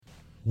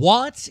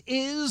What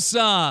is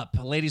up,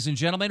 ladies and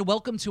gentlemen?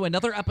 Welcome to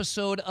another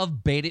episode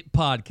of Bait It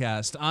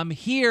Podcast. I'm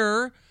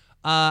here.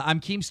 I'm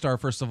Keemstar,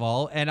 first of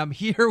all, and I'm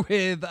here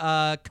with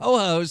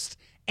co-host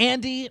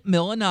Andy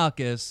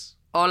Milanakis.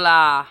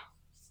 Hola.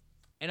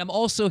 And I'm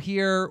also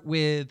here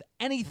with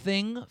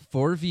Anything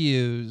for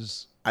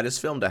Views. I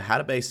just filmed a How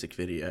to Basic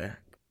video.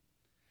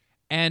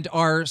 And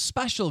our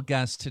special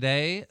guest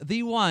today,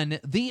 the one,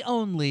 the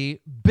only,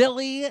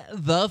 Billy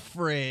the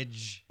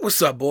Fridge. What's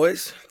up,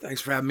 boys?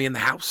 Thanks for having me in the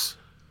house.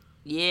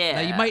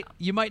 Yeah. Now,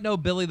 you might know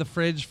Billy the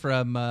Fridge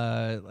from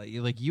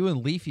like you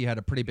and Leafy had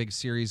a pretty big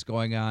series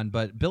going on,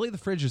 but Billy the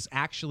Fridge is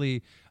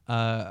actually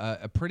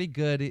a pretty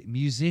good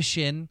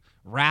musician,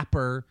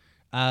 rapper.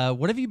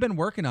 What have you been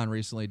working on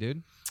recently,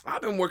 dude?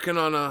 I've been working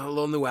on a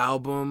little new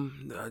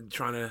album,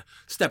 trying to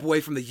step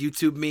away from the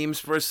YouTube memes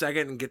for a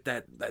second and get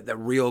that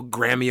real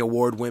Grammy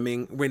Award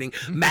winning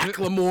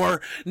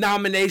Macklemore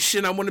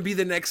nomination. I want to be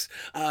the next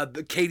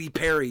Katy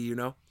Perry, you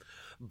know.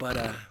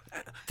 But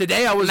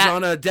today I was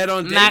on a Dead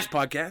on Dave's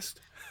podcast.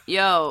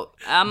 Yo,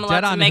 I'm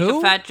allowed to make who?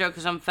 a fat joke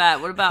because I'm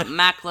fat. What about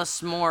Mackla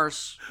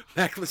S'mores?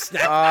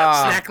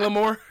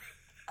 Snacklemore.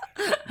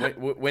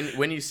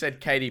 When you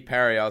said Katy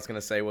Perry, I was going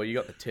to say, well, you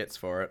got the tits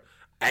for it.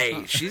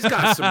 Hey, she's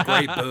got some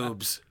great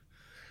boobs.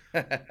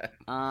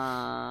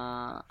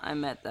 I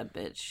met that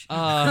bitch.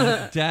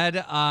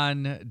 Dead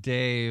on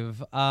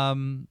Dave.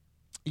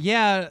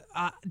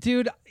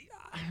 Dude,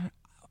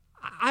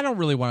 I don't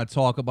really want to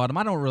talk about him.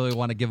 I don't really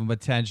want to give him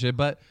attention,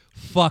 but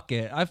fuck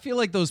it. I feel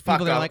like those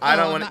people that are like, I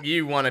don't want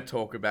you want to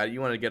talk about it.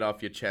 You want to get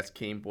off your chest,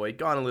 Keem boy.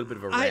 Go on a little bit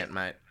of a rant,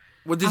 mate.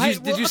 Well,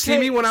 did you see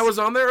me when I was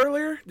on there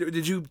earlier?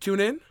 Did you tune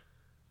in?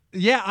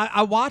 Yeah,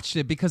 I watched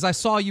it because I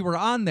saw you were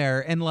on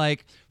there. And,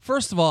 like,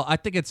 first of all, I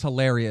think it's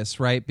hilarious,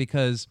 right?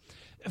 Because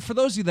for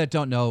those of you that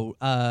don't know,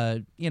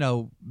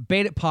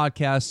 Bait It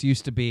Podcast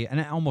used to be,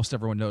 and almost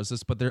everyone knows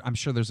this, but I'm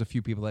sure there's a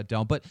few people that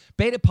don't. But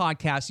Bait It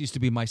Podcast used to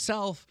be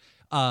myself,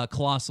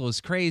 Colossal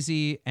is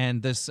Crazy,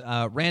 and this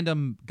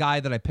random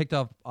guy that I picked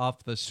up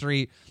off the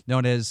street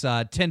known as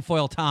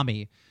Tinfoil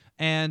Tommy.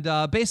 And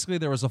basically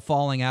there was a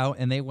falling out,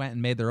 and they went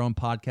and made their own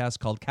podcast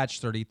called Catch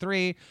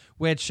 33,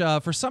 which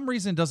for some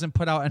reason doesn't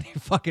put out any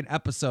fucking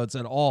episodes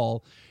at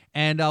all.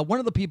 And one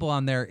of the people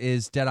on there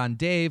is Dead on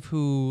Dave,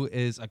 who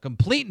is a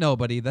complete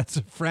nobody that's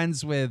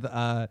friends with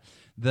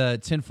the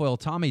Tinfoil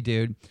Tommy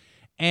dude.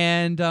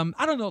 And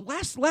I don't know,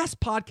 last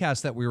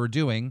podcast that we were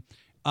doing,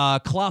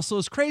 Colossal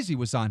is Crazy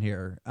was on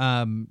here.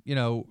 I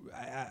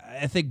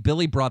think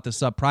Billy brought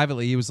this up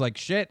privately. He was like,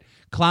 shit,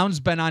 Clown's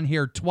been on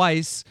here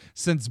twice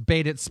since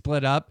Bait It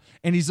split up,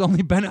 and he's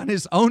only been on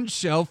his own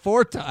show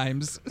 4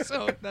 times.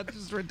 So that's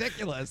just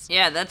ridiculous.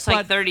 Yeah, that's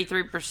like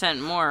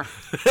 33% more.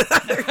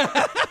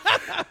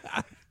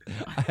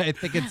 I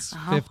think it's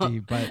 50,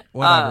 but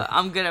whatever.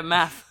 I'm good at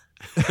math.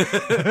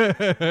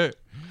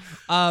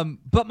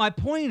 But my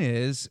point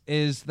is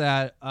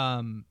that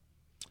Clown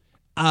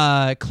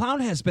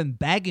has been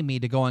begging me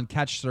to go on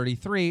Catch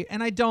 33,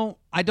 and I don't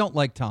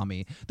like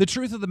Tommy. The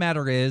truth of the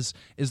matter is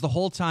the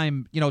whole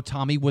time,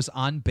 Tommy was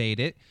on Bait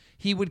It,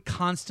 he would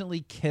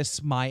constantly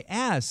kiss my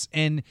ass,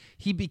 and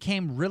he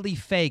became really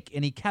fake,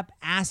 and he kept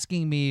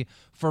asking me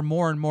for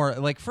more and more.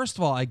 Like, first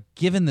of all, I'd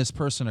given this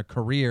person a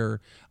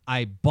career.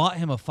 I bought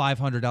him a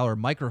 $500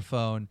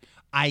 microphone.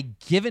 I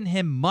given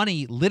him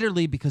money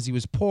literally because he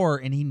was poor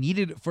and he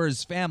needed it for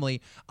his family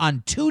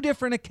on 2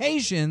 different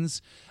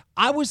occasions.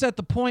 I was at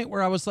the point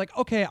where I was like,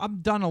 okay,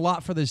 I've done a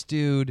lot for this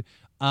dude.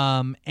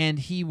 And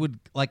he would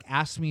like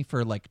ask me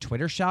for like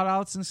Twitter shout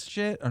outs and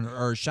shit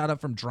or a shout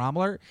out from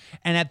Dromler.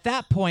 And at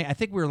that point, I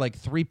think we were like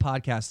 3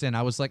 podcasts in.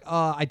 I was like,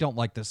 I don't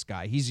like this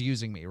guy. He's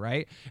using me.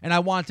 Right. And I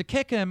wanted to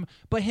kick him.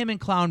 But him and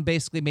Clown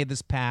basically made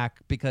this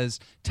pact because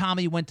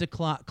Tommy went to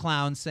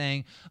Clown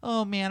saying,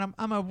 oh man,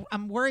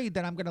 I'm worried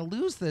that I'm going to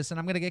lose this and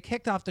I'm going to get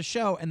kicked off the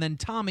show. And then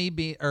Clown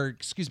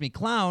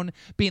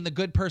being the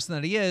good person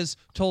that he is,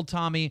 told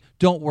Tommy,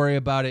 don't worry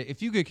about it.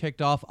 If you get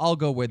kicked off, I'll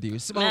go with you.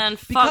 So, Man,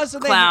 fuck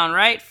Clown,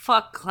 right?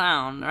 Fuck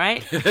Clown,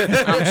 right?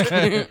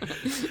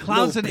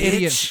 Clown's an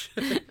idiot.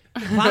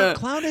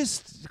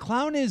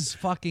 Clown is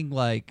fucking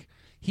like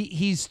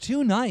he's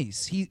too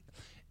nice.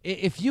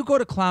 If you go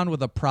to Clown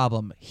with a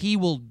problem, he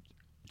will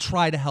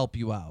try to help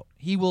you out.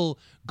 He will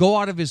go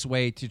out of his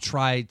way to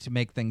try to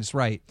make things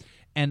right.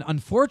 And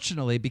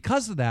unfortunately,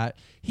 because of that,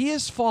 he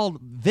has fallen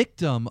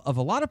victim of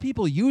a lot of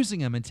people using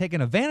him and taking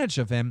advantage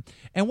of him.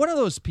 And one of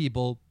those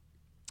people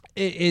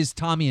is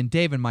Tommy and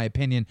Dave, in my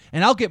opinion,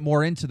 and I'll get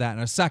more into that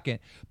in a second.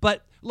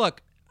 But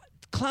look,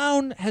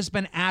 Clown has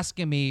been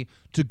asking me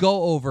to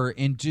go over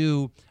and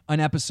do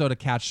an episode of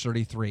Catch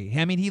 33.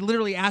 I mean, he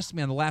literally asked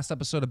me on the last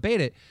episode of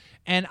Bait It,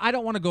 and I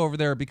don't want to go over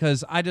there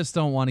because I just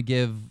don't want to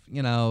give,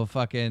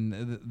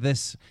 fucking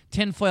this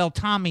Tinfoil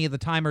Tommy the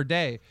time or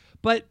day.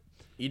 But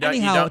you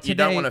don't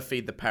want to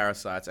feed the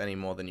parasites any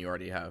more than you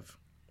already have.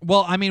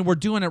 Well, I mean, we're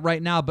doing it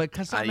right now, but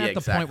because I'm at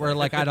the point where,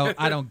 like, I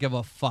don't give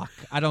a fuck.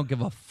 I don't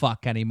give a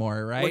fuck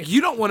anymore, right? Like,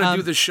 you don't want to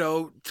do the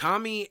show.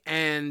 Tommy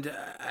and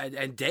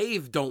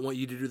Dave don't want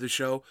you to do the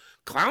show.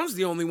 Clown's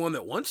the only one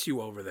that wants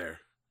you over there.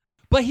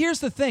 But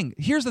here's the thing,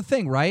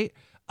 right?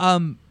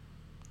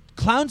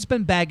 Clown's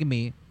been begging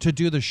me to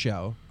do the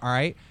show, all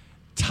right?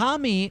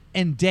 Tommy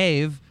and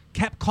Dave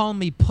kept calling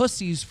me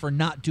pussies for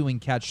not doing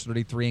Catch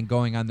 33 and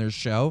going on their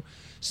show.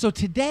 So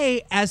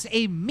today, as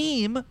a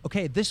meme,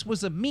 okay, this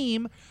was a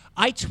meme,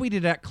 I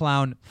tweeted at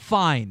Clown,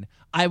 fine,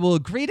 I will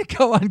agree to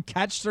go on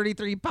Catch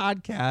 33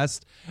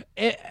 podcast,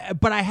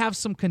 but I have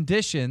some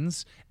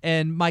conditions,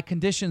 and my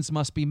conditions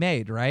must be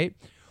made, right?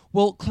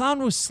 Well,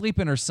 Clown was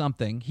sleeping or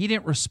something. He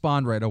didn't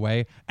respond right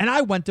away, and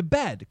I went to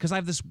bed because I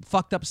have this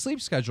fucked up sleep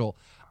schedule.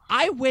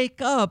 I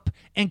wake up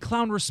and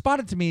Clown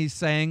responded to me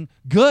saying,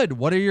 good,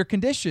 what are your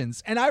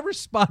conditions? And I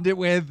responded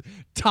with,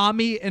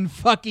 Tommy and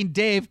fucking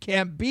Dave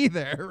can't be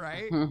there,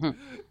 right?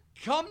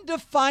 Come to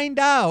find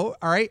out,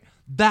 all right,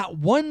 that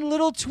one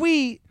little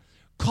tweet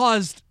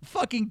caused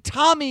fucking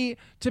Tommy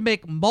to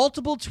make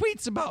multiple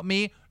tweets about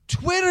me,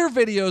 Twitter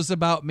videos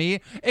about me.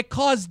 It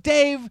caused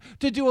Dave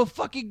to do a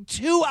fucking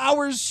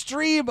 2-hour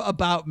stream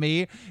about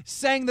me,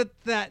 saying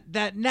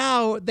that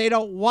now they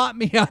don't want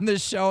me on the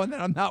show and that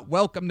I'm not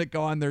welcome to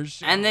go on their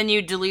show. And then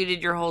you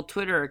deleted your whole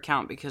Twitter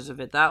account because of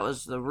it. That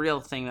was the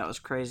real thing that was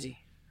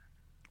crazy.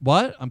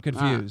 What? I'm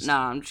confused. No,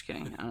 I'm just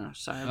kidding. I don't know.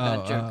 Sorry,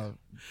 bad joke.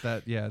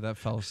 That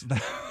fell.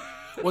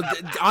 Well,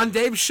 on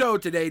Dave's show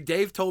today,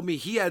 Dave told me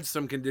he had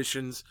some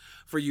conditions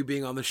for you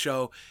being on the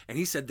show, and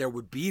he said there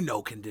would be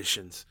no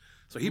conditions.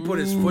 So he put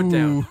his foot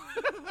down.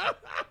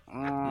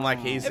 Like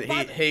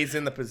he's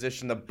in the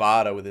position to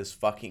barter with his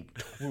fucking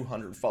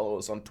 200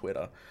 followers on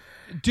Twitter.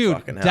 Dude,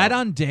 Fucking hell. Dead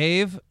on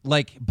Dave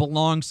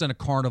belongs in a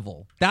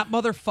carnival. That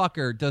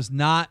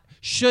motherfucker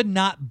should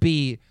not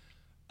be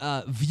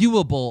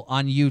viewable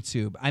on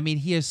YouTube. I mean,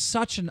 he is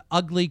such an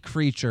ugly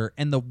creature,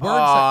 and the words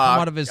that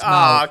come out of his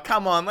mouth. Oh,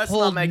 come on, let's not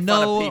hold make no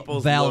fun of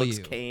people's value.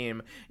 looks,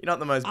 Keem. You're not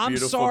the most I'm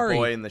beautiful sorry.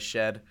 boy in the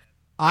shed.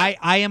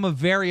 I am a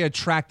very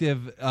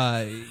attractive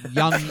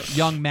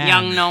young man.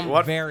 Young gnome.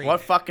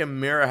 What fucking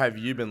mirror have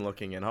you been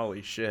looking in?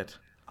 Holy shit.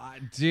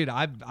 Dude,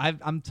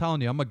 I'm telling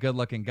you, I'm a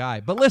good-looking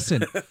guy. But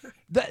listen,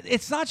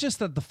 it's not just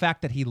the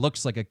fact that he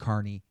looks like a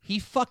carny. He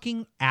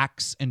fucking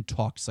acts and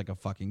talks like a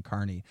fucking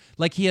carny.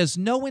 Like he has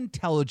no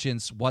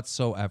intelligence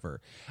whatsoever.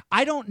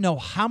 I don't know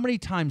how many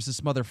times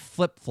this mother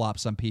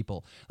flip-flops on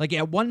people. Like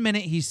at 1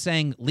 minute, he's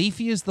saying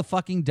Leafy is the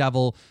fucking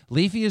devil.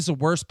 Leafy is the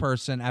worst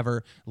person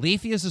ever.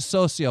 Leafy is a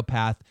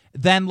sociopath.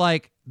 Then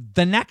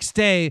the next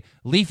day,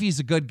 Leafy's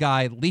a good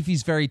guy.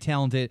 Leafy's very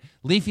talented.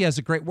 Leafy has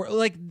a great work.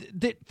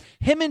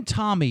 Him and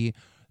Tommy,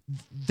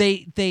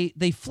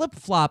 they flip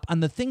flop on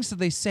the things that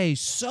they say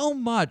so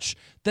much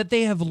that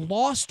they have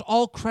lost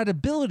all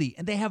credibility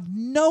and they have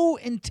no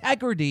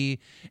integrity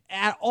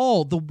at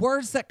all. The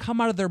words that come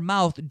out of their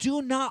mouth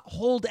do not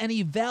hold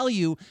any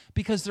value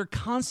because they're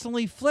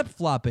constantly flip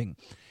flopping.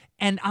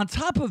 And on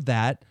top of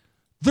that,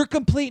 they're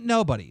complete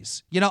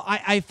nobodies. You know,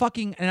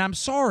 and I'm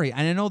sorry.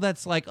 And I know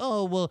that's like,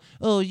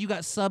 you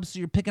got subs, so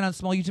you're picking on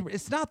small YouTubers.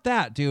 It's not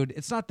that, dude.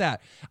 It's not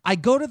that. I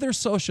go to their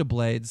social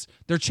blades.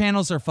 Their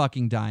channels are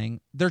fucking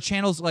dying. Their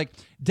channels, like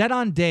Dead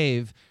on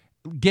Dave,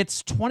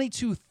 gets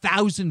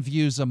 22,000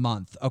 views a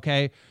month,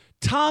 okay?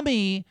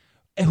 Tommy,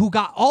 who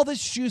got all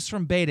this juice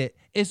from Bait It,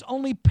 is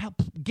only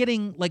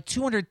getting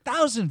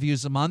 200,000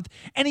 views a month,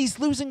 and he's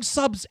losing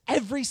subs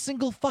every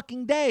single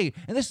fucking day.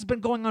 And this has been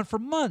going on for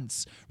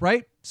months,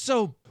 right?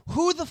 So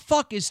who the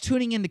fuck is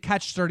tuning in to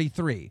Catch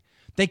 33?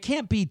 They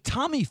can't be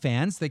Tommy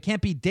fans. They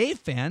can't be Dave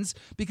fans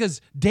because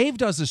Dave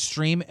does a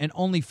stream and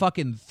only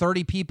fucking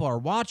 30 people are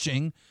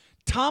watching.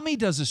 Tommy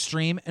does a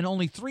stream and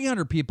only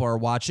 300 people are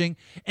watching,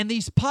 and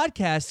these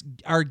podcasts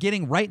are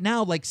getting right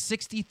now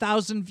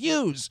 60,000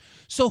 views.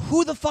 So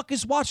who the fuck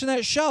is watching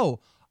that show?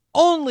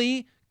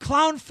 Only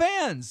Clown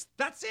fans.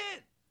 That's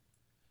it.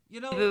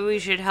 You know, Maybe we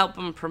should help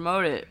him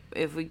promote it.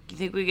 If we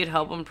think we could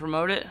help him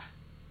promote it.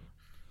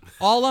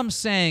 all I'm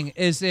saying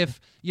is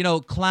if,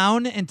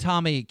 Clown and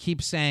Tommy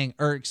keep saying,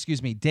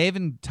 Dave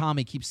and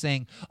Tommy keep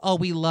saying, oh,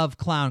 we love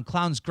Clown.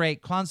 Clown's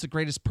great. Clown's the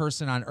greatest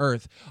person on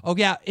earth. Oh,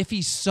 yeah, if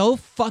he's so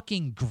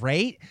fucking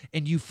great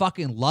and you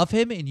fucking love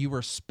him and you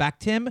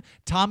respect him,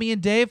 Tommy and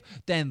Dave,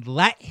 then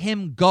let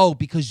him go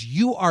because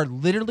you are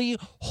literally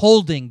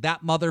holding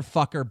that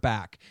motherfucker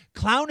back.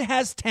 Clown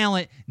has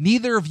talent.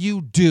 Neither of you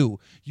do.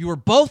 You were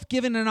both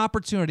given an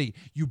opportunity.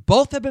 You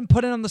both have been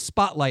put in on the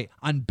spotlight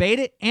on Bait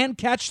It and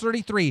Catch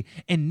 33,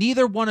 and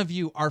neither one of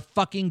you are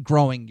fucking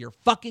growing. You're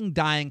fucking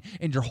dying,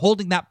 and you're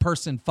holding that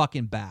person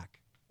fucking back.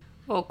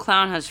 Well,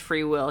 Clown has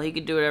free will. He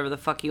could do whatever the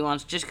fuck he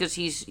wants. Just because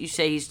you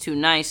say he's too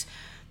nice,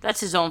 that's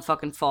his own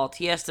fucking fault.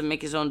 He has to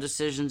make his own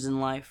decisions in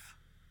life.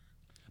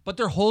 But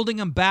they're holding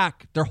him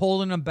back. They're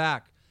holding him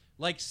back.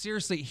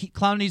 Seriously,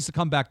 Clown needs to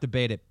come back to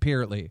Bait It.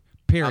 Period.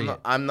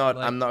 I'm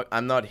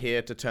not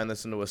here to turn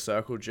this into a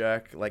circle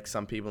jerk like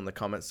some people in the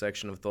comment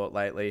section have thought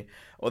lately.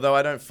 Although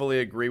I don't fully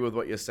agree with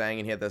what you're saying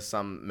in here, there's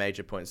some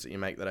major points that you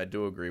make that I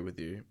do agree with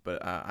you.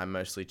 But I'm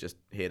mostly just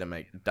here to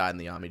make died in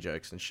the army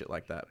jokes and shit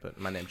like that. But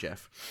my name's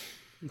Jeff.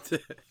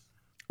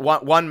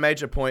 One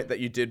major point that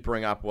you did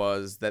bring up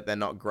was that they're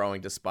not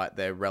growing despite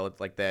their concurrent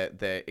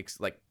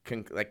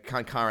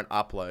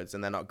uploads,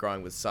 and they're not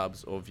growing with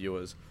subs or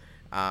viewers.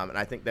 And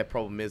I think their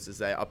problem is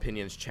their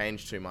opinions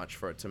change too much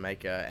for it to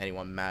make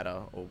anyone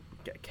matter or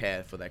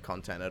care for their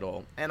content at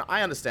all. And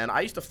I understand.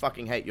 I used to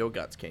fucking hate your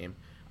guts, Keem.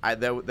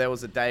 There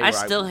was a day where I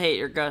still hate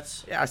your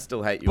guts. Yeah, I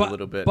still hate you a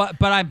little bit.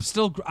 But I'm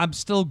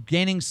still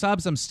gaining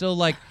subs. I'm still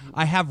like,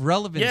 I have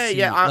relevancy.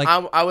 Yeah. Like,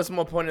 I was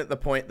more pointing at the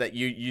point that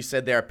you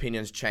said their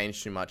opinions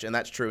change too much, and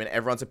that's true. And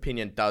everyone's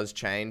opinion does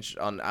change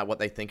on what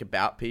they think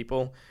about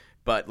people.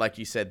 But like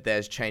you said,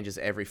 theirs changes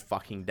every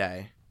fucking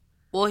day.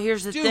 Well,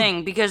 here's the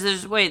thing, because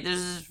this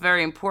is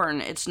very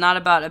important. It's not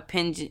about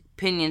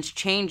opinions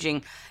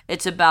changing.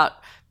 It's about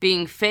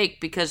being fake,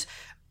 because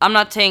I'm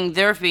not saying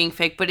they're being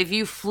fake, but if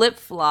you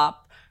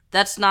flip-flop,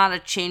 that's not a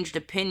changed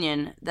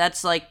opinion.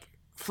 That's like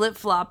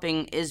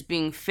flip-flopping is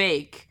being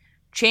fake.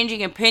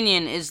 Changing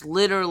opinion is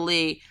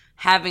literally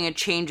having a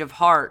change of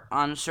heart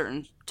on a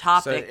certain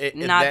topic,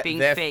 being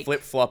they're fake.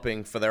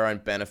 Flip-flopping for their own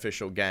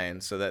beneficial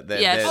gain, so that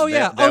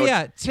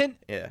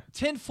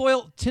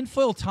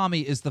Tinfoil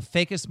Tommy is the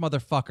fakest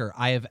motherfucker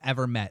I have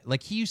ever met.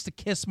 Like, he used to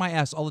kiss my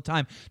ass all the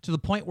time to the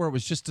point where it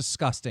was just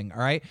disgusting. All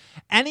right,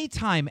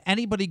 anytime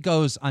anybody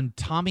goes on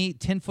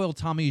Tinfoil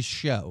Tommy's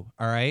show,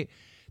 all right,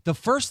 the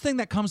first thing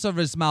that comes out of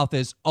his mouth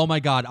is, "Oh my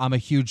God, I'm a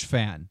huge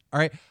fan." All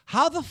right,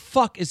 how the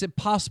fuck is it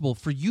possible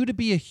for you to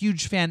be a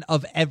huge fan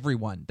of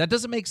everyone? That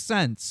doesn't make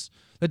sense.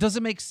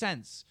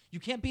 You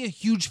can't be a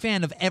huge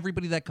fan of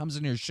everybody that comes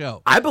in your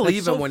show. I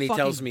believe him when he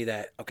tells me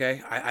that.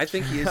 Okay, I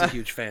think he is a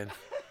huge fan.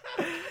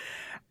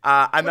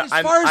 I know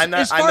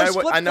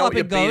what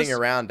you're goes, beating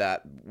around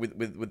at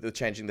with the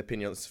changing the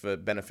opinions for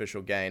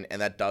beneficial gain, and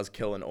that does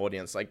kill an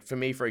audience. Like for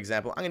me, for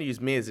example, I'm going to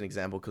use me as an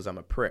example because I'm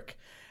a prick.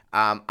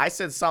 I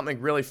said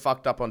something really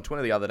fucked up on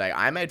Twitter the other day.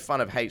 I made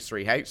fun of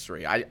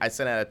H3. I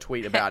sent out a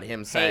tweet about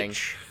him saying,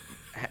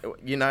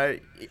 you know,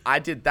 I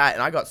did that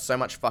and I got so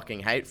much fucking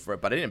hate for it,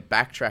 but I didn't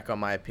backtrack on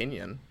my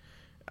opinion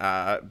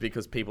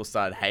because people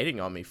started hating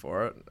on me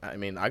for it. I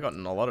mean, I got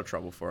in a lot of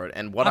trouble for it.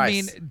 And what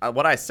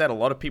I said, a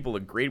lot of people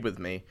agreed with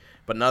me,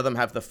 but none of them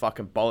have the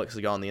fucking bollocks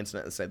to go on the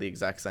internet and say the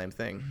exact same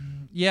thing.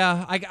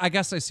 Yeah, I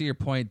guess I see your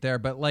point there,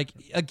 but like,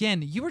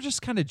 again, you were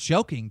just kind of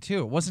joking too.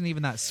 It wasn't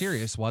even that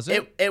serious, was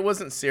it? It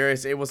wasn't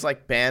serious. It was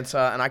like banter,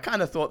 and I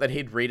kind of thought that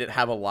he'd read it,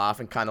 have a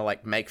laugh, and kind of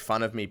like make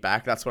fun of me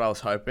back. That's what I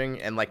was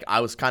hoping, and like I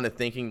was kind of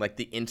thinking like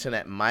the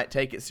internet might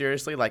take it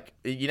seriously. Like,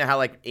 you know how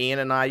like Ian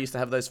and I used to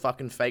have those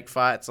fucking fake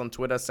fights on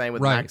Twitter, same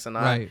with Max and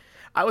I. Right.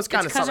 I was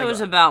kind of because it was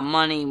about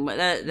money.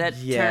 That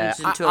turns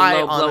into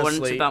a low blow when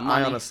it's about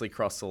money. I honestly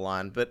crossed the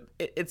line, but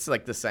it's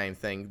like the same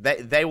thing.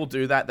 They will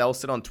do that. They'll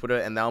sit on Twitter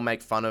and they'll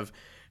make fun of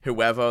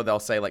whoever. They'll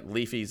say like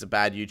Leafy's a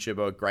bad YouTuber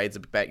or Grade's a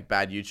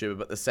bad YouTuber,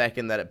 but the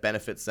second that it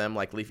benefits them,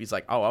 like Leafy's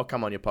like, "Oh, I'll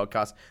come on your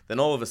podcast," then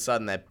all of a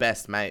sudden they're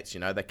best mates. You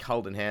know, they're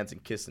holding hands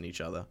and kissing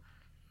each other.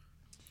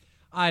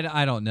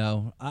 I don't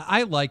know.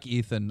 I like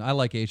Ethan. I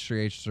like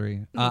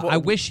H3H3. I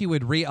wish he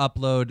would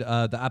re-upload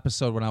the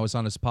episode when I was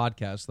on his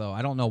podcast, though.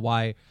 I don't know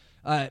why.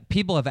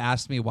 People have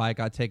asked me why it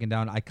got taken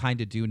down. I kind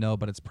of do know,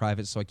 but it's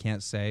private, so I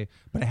can't say.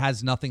 But it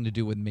has nothing to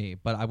do with me.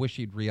 But I wish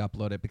he'd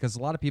re-upload it because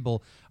a lot of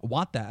people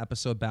want that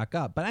episode back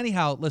up. But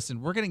anyhow, listen,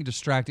 we're getting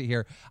distracted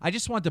here. I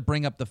just wanted to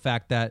bring up the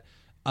fact that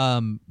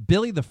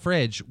Billy the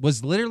Fridge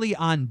was literally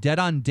on Dead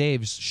on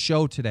Dave's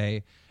show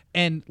today.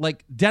 And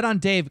like Dead on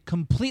Dave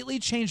completely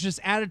changed his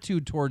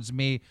attitude towards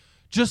me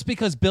just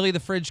because Billy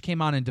the Fridge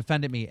came on and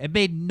defended me. It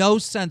made no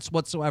sense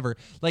whatsoever.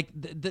 Like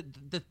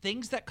the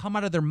things that come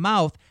out of their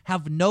mouth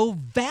have no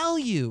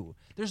value.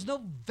 There's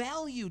no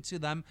value to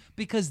them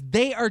because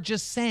they are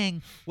just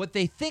saying what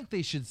they think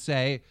they should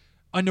say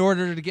in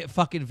order to get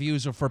fucking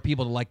views or for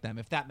people to like them,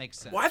 if that makes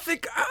sense. Well, I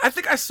think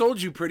I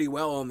sold you pretty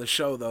well on the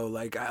show, though.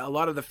 Like, a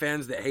lot of the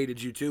fans that hated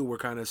you, too, were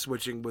kind of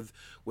switching with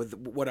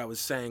what I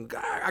was saying.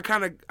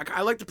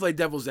 I like to play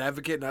devil's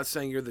advocate, not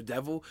saying you're the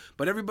devil,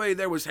 but everybody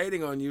there was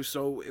hating on you,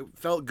 so it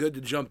felt good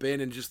to jump in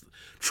and just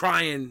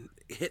try and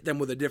hit them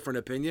with a different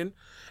opinion.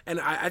 And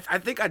I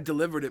think I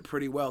delivered it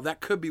pretty well.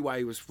 That could be why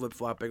he was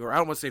flip-flopping, or I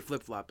don't want to say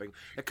flip-flopping.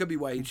 That could be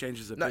why he changed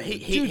his opinion. No,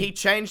 he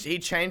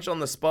changed on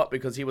the spot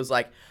because he was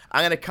like,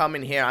 I'm going to come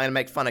in here, I'm going to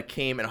make fun of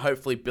Keem, and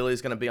hopefully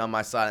Billy's going to be on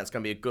my side, and it's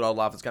going to be a good old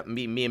laugh. It's going to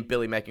be me and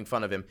Billy making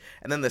fun of him.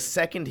 And then the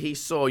second he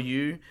saw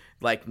you,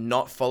 like,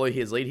 not follow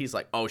his lead, he's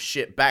like, oh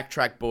shit,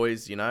 backtrack,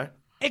 boys, you know?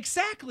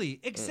 Exactly.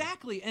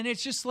 And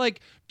it's just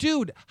like,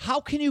 dude, how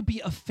can you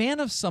be a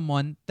fan of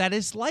someone that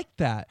is like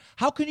that?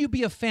 How can you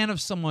be a fan of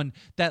someone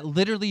that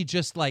literally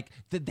just like,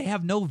 that they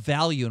have no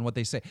value in what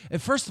they say?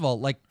 And first of all,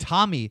 like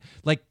Tommy,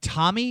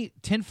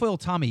 Tinfoil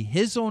Tommy,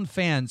 his own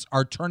fans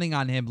are turning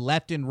on him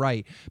left and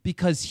right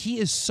because he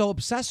is so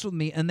obsessed with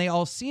me and they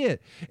all see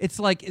it. It's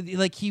like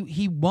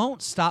he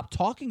won't stop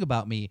talking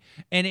about me.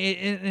 And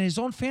his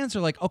own fans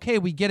are like, okay,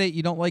 we get it.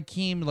 You don't like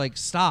Keem, like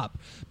stop.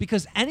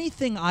 Because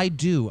anything I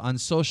do on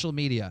social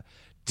media,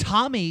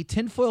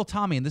 Tinfoil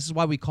Tommy, and this is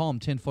why we call him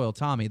Tinfoil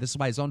Tommy. This is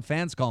why his own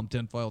fans call him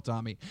Tinfoil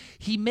Tommy.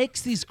 He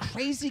makes these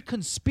crazy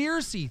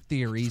conspiracy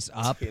theories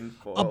up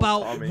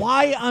about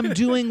why I'm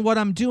doing what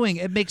I'm doing.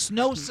 It makes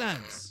no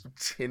sense.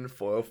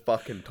 Tinfoil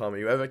fucking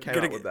Tommy. Whoever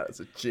came up with that is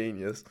a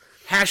genius.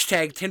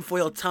 Hashtag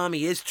Tinfoil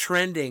Tommy is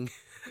trending.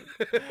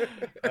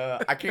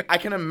 I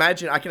can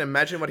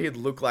imagine what he'd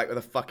look like with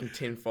a fucking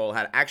tinfoil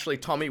hat. Actually,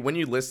 Tommy, when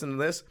you listen to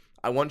this,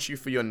 I want you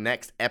for your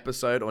next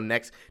episode or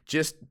next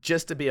just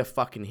to be a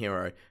fucking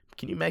hero.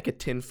 Can you make a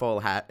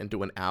tinfoil hat and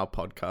do an hour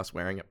podcast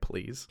wearing it,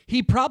 please?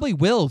 He probably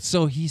will.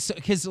 So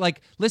because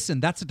like, listen,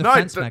 that's a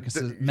defense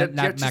mechanism.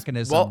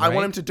 Well, right? I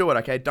want him to do it.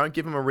 Okay, don't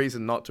give him a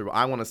reason not to.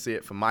 I want to see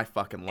it for my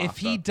fucking laughter. If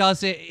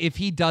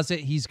he does it,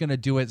 he's gonna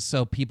do it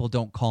so people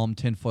don't call him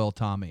Tinfoil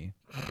Tommy.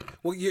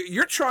 Well,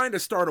 you're trying to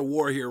start a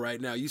war here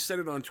right now. You said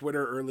it on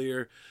Twitter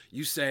earlier.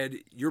 You said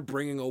you're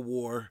bringing a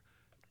war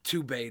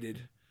to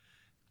Baited,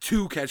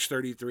 to Catch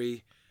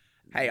 33.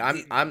 Hey,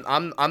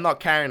 I'm not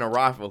carrying a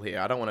rifle here.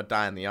 I don't want to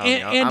die in the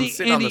army. I'm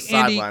sitting on the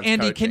sidelines.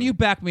 Andy, can you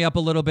back me up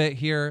a little bit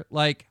here?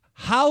 Like,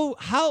 how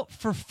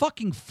for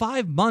fucking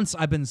 5 months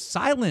I've been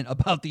silent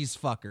about these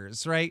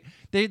fuckers, right?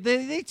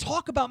 They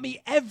talk about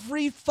me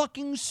every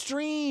fucking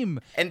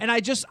stream, and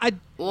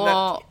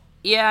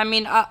yeah, I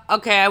mean,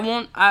 okay, I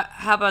won't.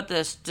 How about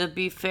this? To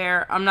be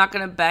fair, I'm not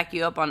gonna back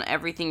you up on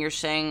everything you're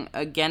saying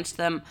against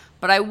them,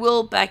 but I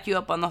will back you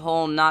up on the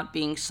whole not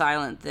being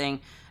silent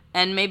thing.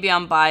 And maybe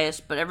I'm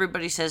biased, but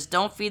everybody says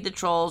don't feed the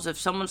trolls. If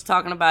someone's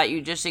talking about you,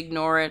 just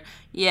ignore it.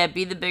 Yeah,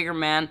 be the bigger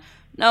man.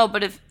 No,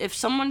 but if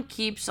someone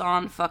keeps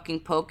on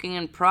fucking poking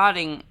and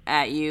prodding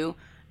at you,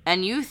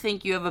 and you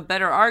think you have a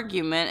better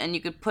argument and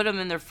you could put them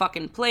in their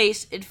fucking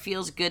place, it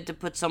feels good to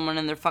put someone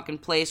in their fucking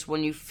place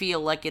when you feel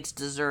like it's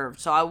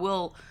deserved. So I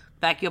will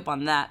back you up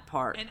on that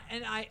part.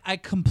 And I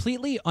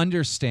completely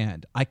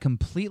understand. I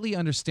completely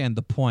understand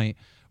the point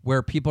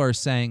where people are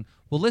saying,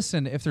 well,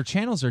 listen, if their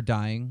channels are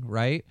dying,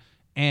 right?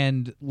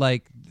 And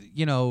like,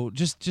 you know,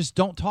 just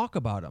don't talk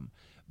about them.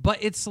 But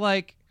it's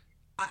like,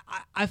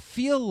 I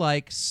feel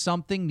like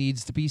something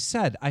needs to be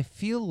said. I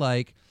feel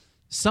like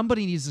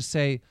somebody needs to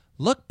say,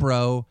 look,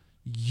 bro,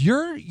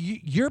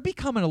 you're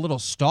becoming a little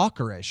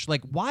stalkerish.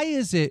 Like, why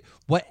is it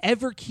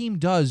whatever Keem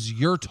does,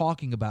 you're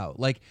talking about?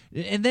 Like,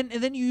 and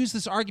then you use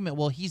this argument.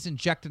 Well, he's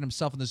injected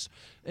himself in this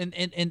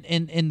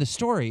in the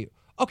story.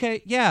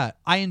 Okay, yeah,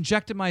 I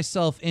injected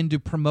myself into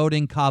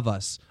promoting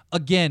Kavas.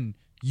 Again,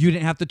 you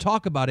didn't have to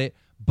talk about it,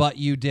 but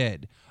you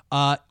did.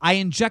 I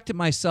injected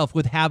myself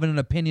with having an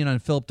opinion on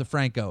Philip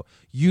DeFranco.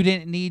 You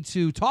didn't need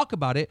to talk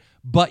about it,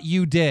 but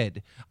you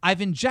did.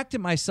 I've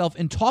injected myself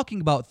in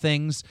talking about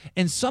things,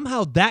 and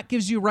somehow that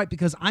gives you a right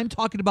because I'm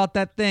talking about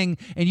that thing,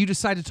 and you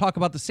decide to talk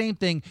about the same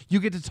thing. You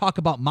get to talk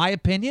about my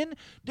opinion?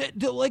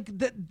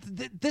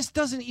 This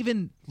doesn't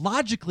even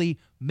logically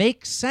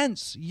make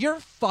sense.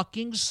 You're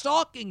fucking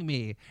stalking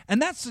me,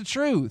 and that's the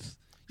truth.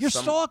 You're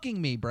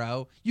stalking me,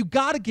 bro. You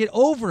got to get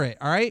over it,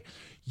 all right?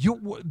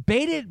 You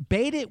bait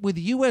it with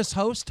U.S.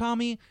 host,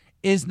 Tommy,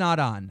 is not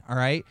on, all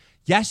right?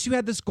 Yes, you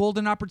had this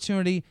golden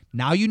opportunity.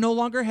 Now you no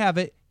longer have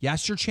it.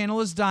 Yes, your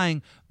channel is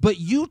dying, but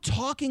you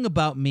talking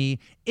about me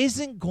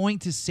isn't going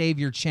to save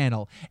your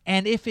channel.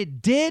 And if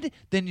it did,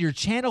 then your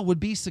channel would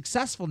be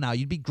successful now.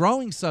 You'd be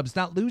growing subs,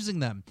 not losing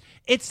them.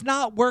 It's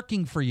not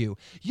working for you.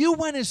 You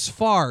went as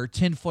far,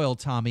 Tinfoil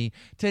Tommy,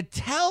 to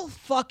tell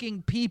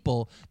fucking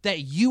people that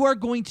you are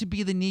going to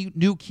be the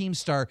new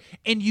Keemstar,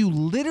 and you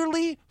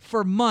literally,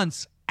 for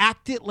months,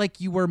 acted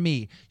like you were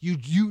me.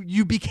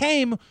 You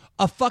became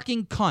a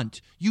fucking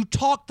cunt. You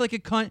talked like a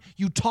cunt.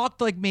 You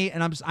talked like me,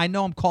 and I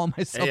know I'm calling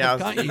myself a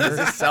cunt here. Is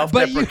this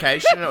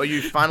self-deprecation, or are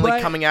you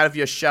finally coming out of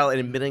your shell and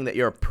admitting that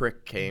you're a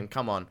prick, Keem?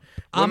 Come on,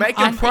 we're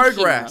making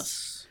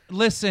progress.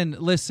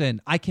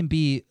 Listen. I can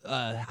be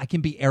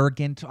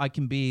arrogant. I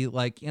can be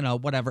like, you know,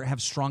 whatever.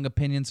 Have strong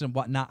opinions and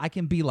whatnot. I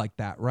can be like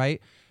that,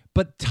 right?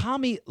 But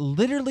Tommy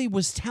literally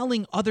was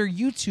telling other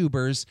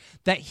YouTubers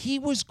that he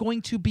was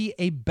going to be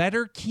a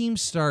better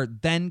Keemstar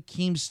than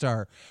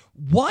Keemstar.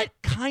 What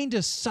kind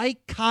of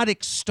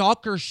psychotic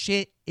stalker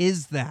shit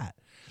is that?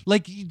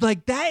 Like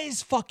that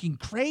is fucking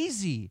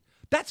crazy.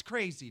 That's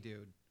crazy,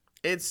 dude.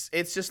 It's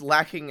just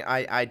lacking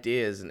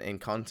ideas and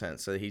content,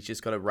 so he's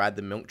just got to ride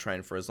the milk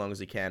train for as long as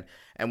he can.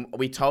 And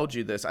we told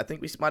you this. I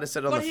think we might have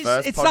said it on the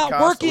first podcast. It's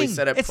not working. We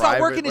said it's privately.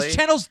 not working. His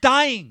channel's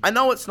dying. I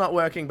know it's not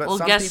working, but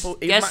some people...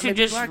 Guess who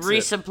just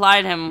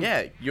resupplied him?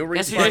 Yeah, you're resupplied.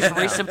 Guess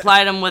who just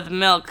resupplied him with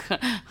milk?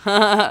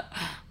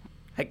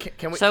 Hey,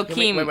 can we, so can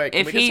Keem, we, wait,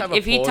 can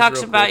if he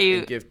talks about you,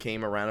 and give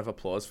Keem a round of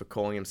applause for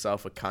calling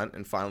himself a cunt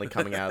and finally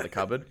coming out of the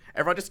cupboard.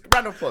 Everyone, just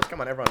round of applause.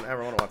 Come on, everyone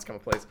at once, come on,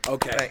 please.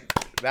 Okay.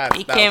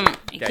 He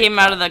came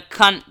out of the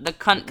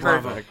cunt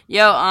bird.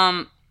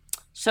 Yo,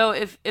 so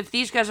if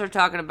these guys are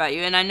talking about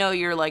you, and I know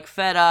you're like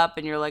fed up,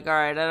 and you're like, all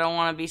right, I don't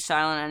want to be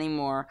silent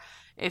anymore.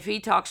 If he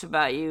talks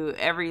about you,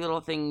 every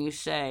little thing you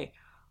say,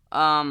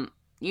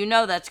 you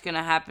know that's going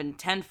to happen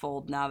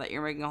tenfold now that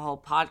you're making a whole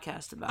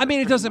podcast about it. I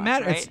mean, it doesn't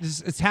matter. Right?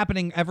 It's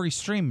happening every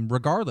stream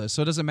regardless,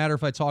 so it doesn't matter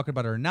if I talk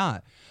about it or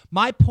not.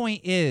 My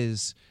point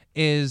is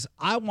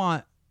I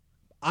want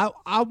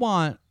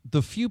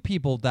the few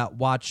people that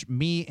watch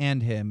me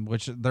and him,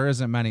 which there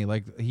isn't many,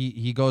 like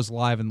he goes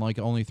live and like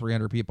only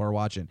 300 people are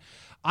watching.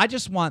 I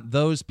just want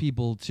those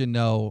people to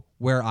know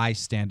where I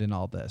stand in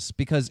all this,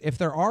 because if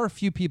there are a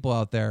few people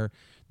out there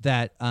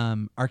that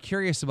are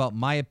curious about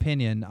my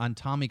opinion on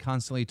Tommy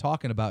constantly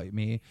talking about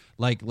me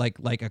like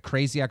a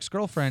crazy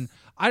ex-girlfriend,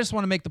 I just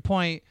want to make the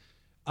point.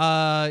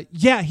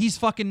 Yeah, he's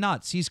fucking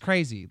nuts. He's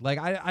crazy. Like,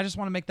 I just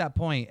want to make that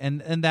point.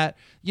 And that,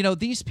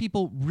 these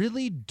people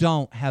really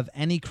don't have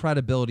any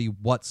credibility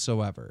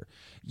whatsoever.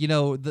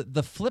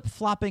 The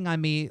flip-flopping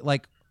on me,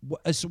 like,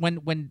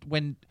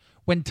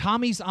 when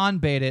Tommy's on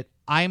Bait It,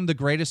 I am the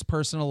greatest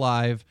person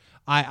alive.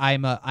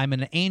 I'm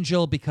an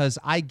angel because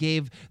I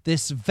gave a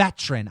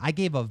veteran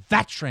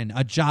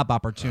a job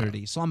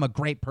opportunity. So I'm a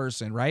great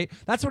person, right?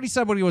 That's what he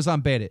said when he was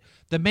on Bait It.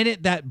 The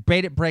minute that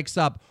Bait It breaks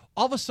up,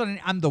 all of a sudden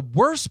I'm the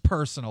worst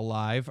person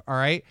alive, all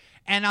right?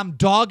 And I'm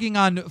dogging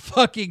on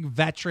fucking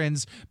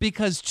veterans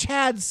because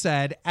Chad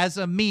said, as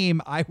a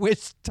meme, I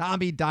wish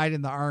Tommy died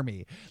in the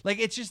army. Like,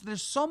 it's just,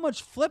 there's so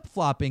much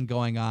flip-flopping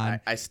going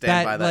on. I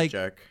stand by that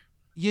joke.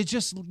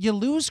 You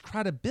lose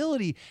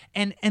credibility,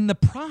 and the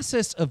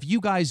process of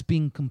you guys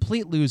being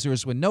complete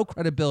losers with no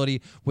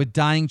credibility with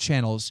dying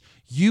channels,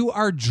 you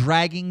are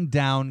dragging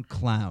down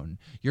Clown.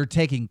 You're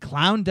taking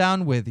Clown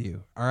down with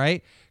you, all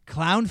right?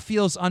 Clown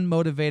feels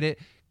unmotivated.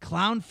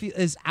 Clown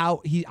is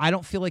out. I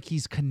don't feel like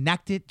he's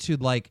connected to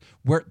like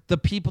where the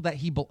people that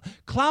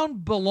Clown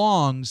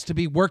belongs to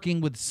be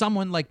working with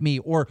someone like me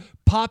or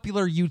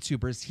popular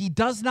YouTubers. He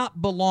does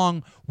not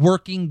belong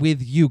working with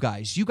you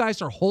guys. You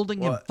guys are holding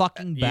him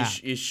fucking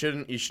back. You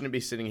shouldn't be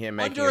sitting here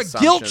making under assumptions.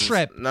 A guilt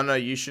trip. No,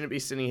 you shouldn't be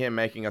sitting here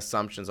making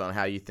assumptions on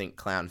how you think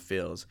Clown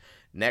feels.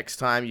 Next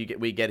time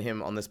we get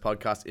him on this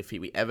podcast, if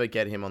we ever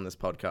get him on this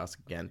podcast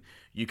again,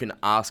 you can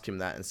ask him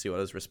that and see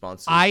what his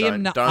response is.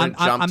 Don't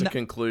jump to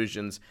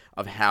conclusions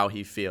of how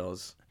he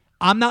feels.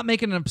 I'm not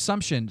making an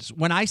assumption.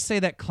 When I say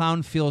that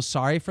Clown feels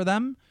sorry for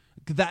them,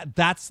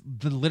 that's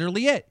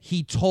literally it.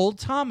 He told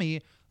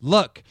Tommy,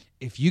 look,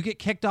 if you get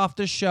kicked off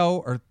the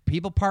show or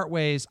people part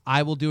ways,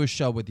 I will do a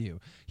show with you.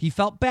 He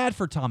felt bad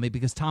for Tommy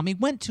because Tommy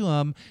went to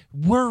him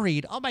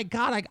worried. Oh my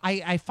God,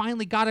 I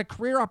finally got a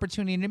career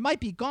opportunity and it might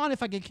be gone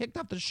if I get kicked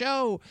off the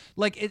show.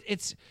 Like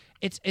it's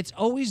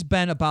always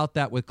been about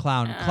that with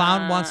Clown.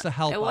 Clown wants to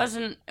help. It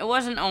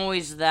wasn't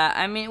always that.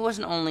 I mean, it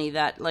wasn't only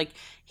that. Like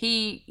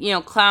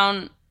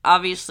Clown,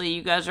 obviously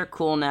you guys are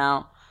cool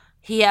now.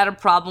 He had a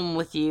problem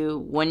with you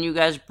when you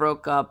guys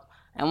broke up.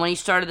 And when he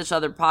started this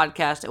other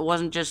podcast, it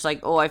wasn't just like,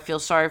 oh, I feel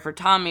sorry for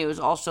Tommy. It was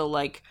also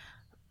like,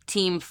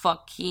 team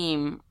fuck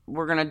Keem.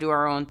 We're gonna do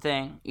our own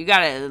thing. You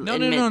gotta admit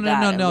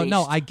that.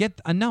 No. I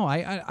get. I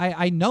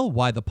know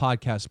why the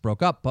podcast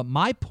broke up. But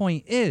my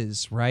point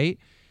is, right?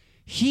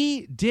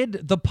 He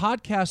did the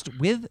podcast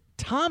with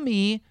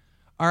Tommy,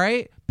 all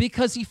right,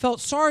 because he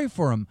felt sorry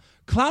for him.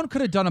 Clown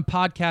could have done a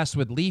podcast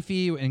with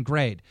Leafy and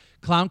Grade.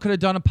 Clown could have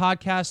done a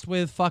podcast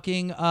with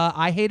fucking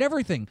I Hate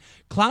Everything.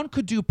 Clown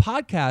could do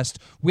podcast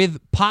with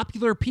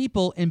popular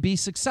people and be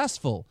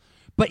successful.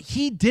 But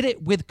he did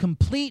it with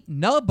complete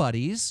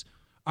nobodies,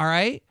 all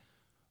right,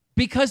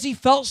 because he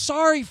felt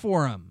sorry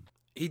for him.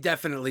 He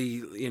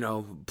definitely,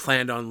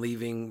 planned on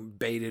leaving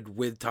Bait It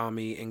with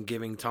Tommy and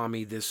giving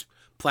Tommy this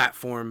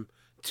platform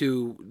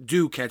to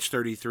do Catch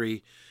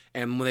 33.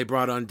 And when they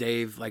brought on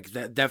Dave, like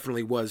that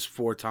definitely was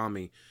for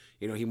Tommy.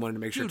 He wanted to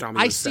make sure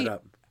Tommy was set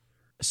up.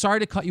 Sorry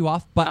to cut you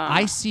off, but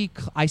I see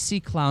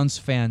Clown's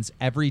fans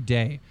every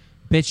day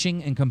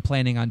bitching and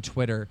complaining on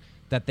Twitter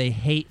that they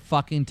hate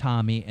fucking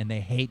Tommy and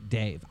they hate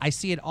Dave. I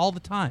see it all the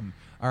time,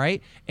 all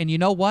right? And you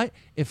know what?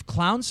 If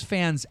Clown's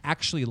fans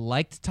actually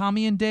liked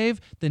Tommy and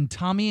Dave, then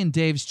Tommy and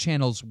Dave's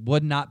channels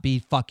would not be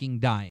fucking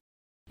dying.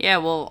 Yeah,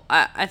 well,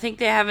 I think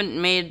they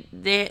haven't made...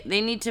 They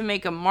need to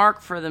make a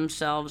mark for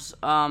themselves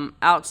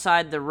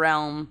outside the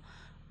realm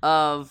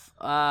of,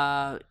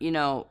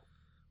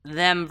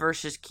 them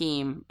versus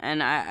Keem.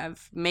 And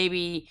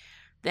maybe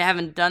they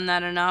haven't done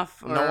that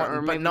enough.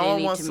 No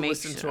one wants to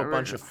listen to a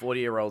bunch of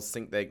 40-year-olds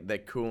think they're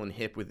cool and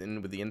hip with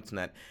the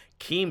internet.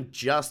 Keem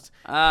just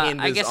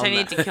I guess I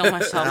need to kill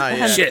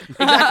myself. Shit.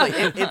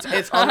 Exactly.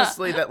 It's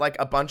honestly that like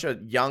a bunch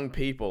of young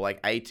people, like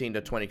 18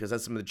 to 20, because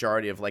that's the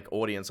majority of like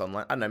audience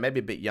online. I don't know, maybe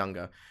a bit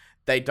younger.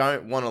 They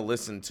don't want to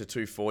listen to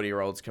two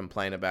 40-year-olds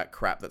complain about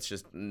crap that's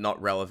just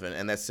not relevant,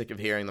 and they're sick of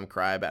hearing them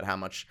cry about how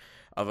much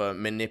of a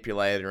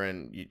manipulator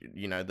and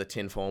the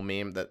tinfoil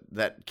meme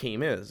that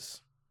Keem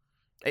is.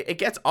 It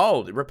gets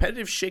old.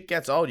 Repetitive shit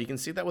gets old. You can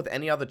see that with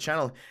any other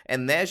channel.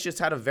 And theirs just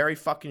had a very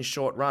fucking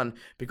short run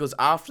because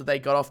after they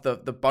got off the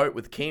boat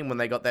with Keem when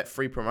they got that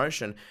free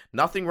promotion,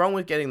 nothing wrong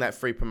with getting that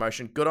free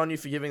promotion. Good on you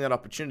for giving that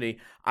opportunity.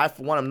 I,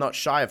 for one, am not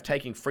shy of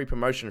taking free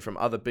promotion from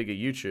other bigger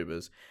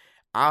YouTubers.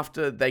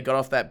 After they got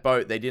off that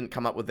boat, they didn't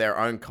come up with their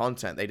own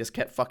content. They just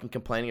kept fucking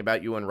complaining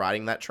about you and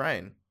riding that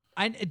train.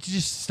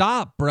 Just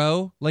stop,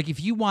 bro. Like,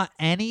 if you want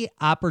any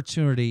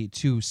opportunity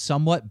to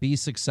somewhat be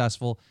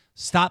successful,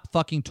 stop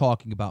fucking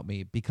talking about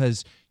me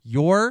because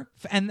you're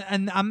and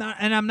I'm not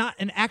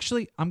and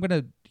actually I'm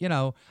gonna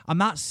I'm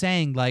not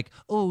saying like,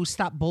 oh,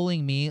 stop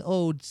bullying me,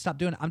 oh, stop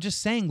doing it. I'm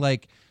just saying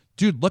like,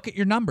 dude, look at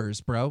your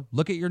numbers, bro.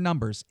 Look at your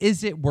numbers.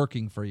 Is it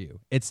working for you?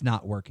 It's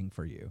not working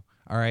for you.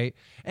 All right.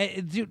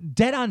 Dude,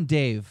 Dead on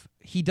Dave,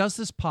 he does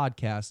this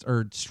podcast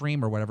or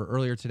stream or whatever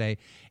earlier today,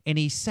 and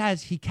he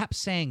kept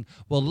saying,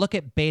 well, look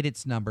at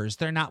Baited's numbers.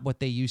 They're not what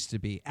they used to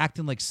be,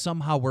 acting like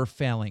somehow we're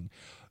failing.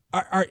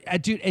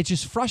 Dude, it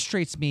just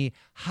frustrates me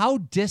how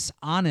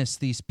dishonest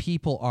these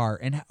people are,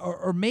 and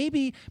or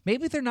maybe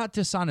they're not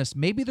dishonest.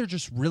 Maybe they're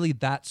just really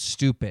that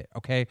stupid.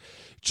 Okay,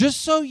 just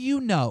so you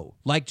know,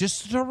 like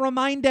just to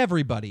remind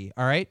everybody.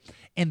 All right,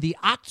 in the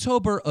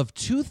October of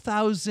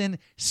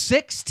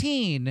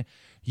 2016,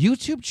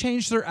 YouTube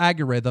changed their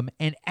algorithm,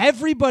 and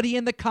everybody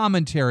in the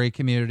commentary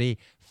community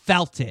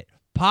felt it.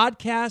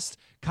 Podcast,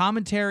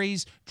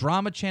 commentaries,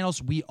 drama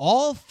channels, we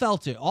all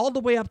felt it all the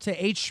way up to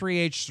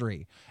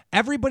H3H3.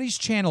 Everybody's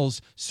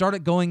channels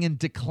started going in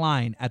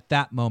decline at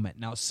that moment.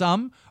 Now,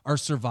 some are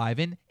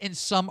surviving and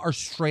some are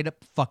straight up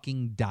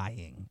fucking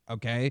dying,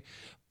 okay?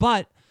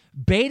 But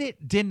Baited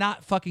did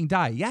not fucking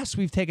die. Yes,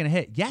 we've taken a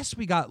hit. Yes,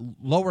 we got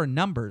lower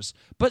numbers,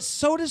 but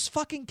so does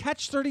fucking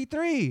Catch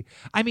 33.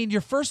 I mean,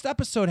 your first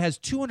episode has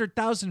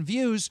 200,000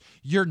 views.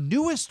 Your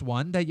newest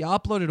one that you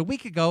uploaded a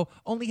week ago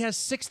only has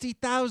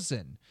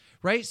 60,000,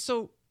 right?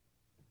 So,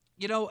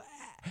 you know,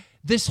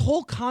 this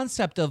whole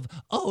concept of,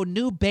 oh,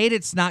 new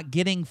Baited's not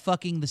getting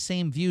fucking the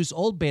same views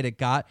old Baited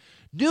got.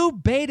 New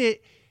Baited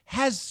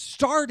has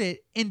started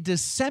in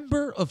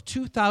December of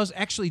 2000,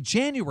 actually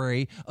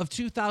January of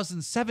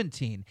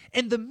 2017,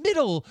 in the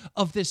middle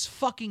of this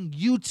fucking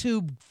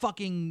YouTube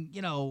fucking,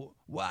 you know,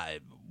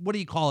 what do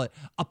you call it?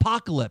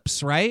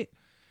 Apocalypse, right?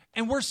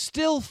 And we're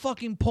still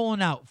fucking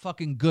pulling out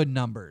fucking good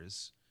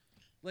numbers.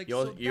 Like,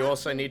 you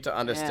also need to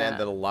understand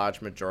that a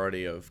large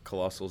majority of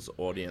Colossal's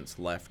audience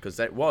left, because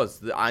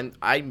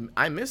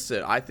I miss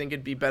it. I think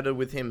it'd be better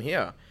with him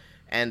here,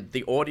 and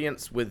the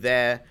audience were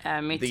there.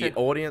 The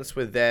audience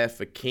were there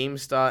for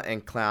Keemstar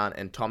and Clown,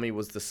 and Tommy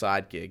was the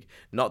side gig.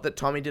 Not that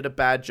Tommy did a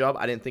bad job.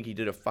 I didn't think he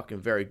did a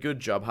fucking very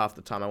good job. Half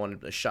the time I wanted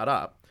him to shut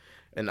up,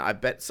 and I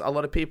bet a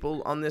lot of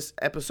people on this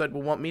episode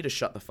will want me to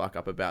shut the fuck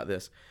up about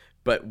this.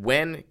 But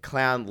when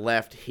Clown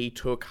left, he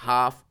took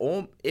half,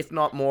 or if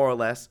not more or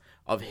less,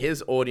 of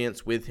his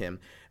audience with him.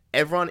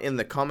 Everyone in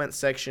the comment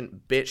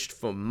section bitched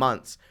for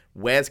months.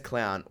 Where's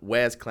Clown?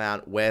 Where's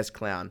Clown? Where's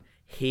Clown?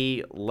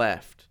 He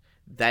left.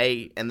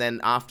 And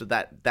then after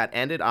that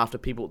ended, after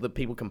the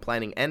people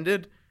complaining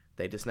ended,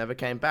 they just never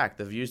came back.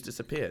 The views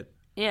disappeared.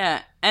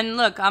 Yeah, and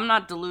look, I'm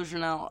not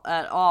delusional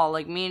at all.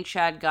 Like, me and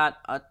Chad got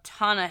a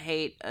ton of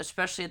hate,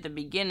 especially at the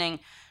beginning.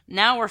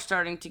 Now we're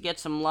starting to get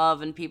some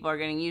love, and people are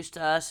getting used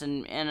to us,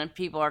 and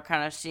people are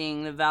kind of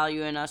seeing the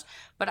value in us.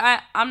 But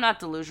I'm not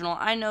delusional.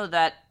 I know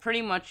that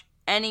pretty much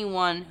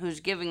anyone who's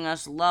giving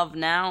us love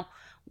now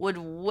would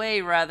way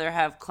rather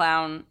have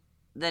Clown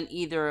than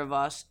either of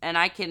us. And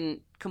I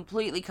can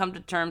completely come to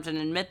terms and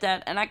admit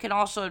that. And I can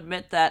also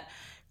admit that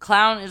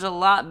Clown is a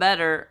lot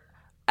better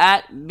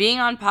at being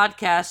on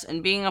podcasts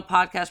and being a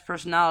podcast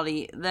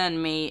personality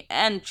than me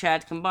and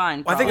Chad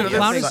combined. Well, I think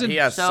he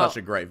has such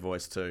a great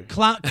voice too.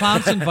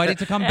 Clown's invited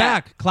to come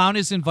back. Clown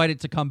is invited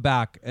to come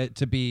back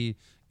to be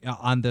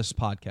on this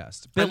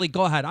podcast. Billy,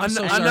 go ahead. I'm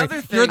so sorry.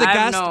 You're the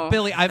guest.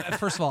 Billy,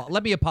 first of all,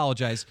 let me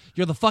apologize.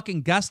 You're the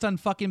fucking guest on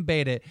fucking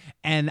Baited,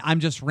 and I'm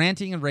just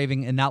ranting and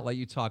raving and not let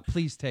you talk.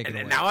 Please take it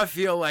away. And now I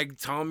feel like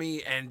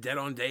Tommy and Dead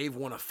on Dave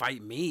want to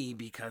fight me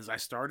because I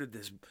started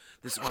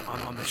this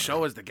on the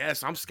show as the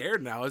guest. I'm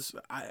scared now.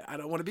 I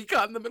don't want to be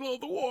caught in the middle of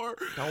the war.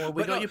 No,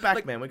 we got your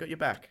back, man. We got your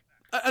back.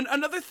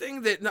 Another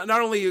thing that not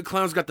only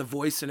Clown's got the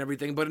voice and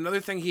everything, but another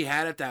thing he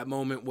had at that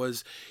moment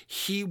was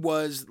he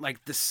was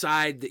like the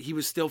side that he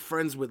was still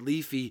friends with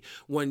Leafy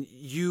when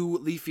you,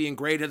 Leafy, and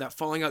Great had that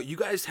falling out. You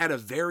guys had a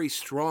very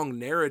strong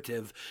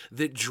narrative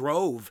that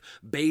drove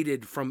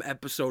Baited from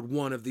episode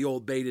 1 of the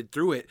old Baited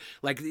through it.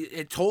 Like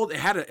it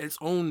had its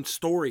own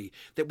story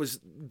that was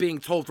being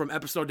told from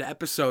episode to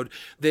episode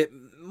that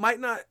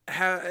might not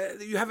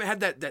have. You haven't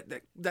had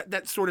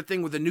that sort of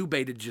thing with the new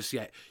Baited just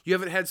yet. You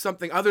haven't had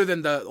something other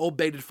than the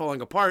old Baited falling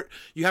apart.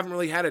 You haven't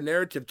really had a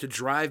narrative to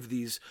drive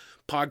these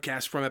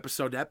podcasts from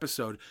episode to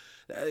episode.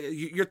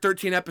 You're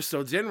 13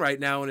 episodes in right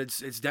now, and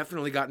it's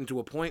definitely gotten to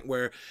a point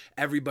where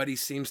everybody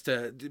seems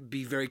to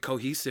be very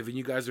cohesive, and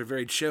you guys are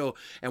very chill.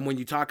 And when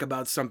you talk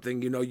about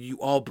something, you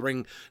all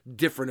bring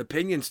different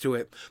opinions to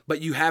it,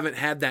 but you haven't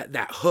had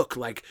that hook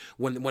like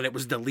when it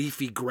was the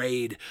Leafy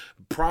grade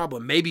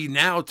problem. Maybe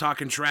now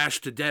talking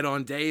trash to Dead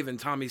on Dave and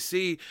Tommy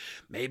C,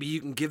 maybe you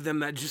can give them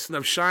that just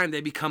enough shine.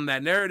 They become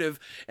that narrative,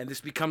 and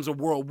this becomes a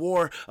world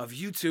war of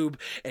YouTube.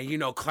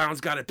 And Clown's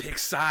got to pick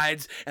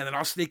sides, and then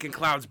I'll sneak in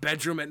Clown's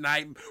bedroom at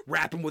night,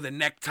 wrap him with a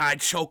necktie,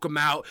 choke him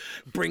out,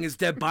 bring his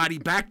dead body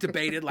back to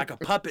Baited like a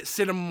puppet,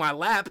 sit him on my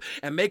lap,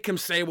 and make him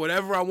say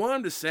whatever I want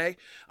him to say.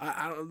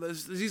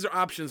 These are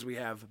options we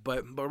have,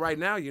 but right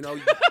now,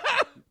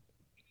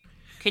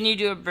 Can you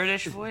do a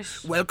British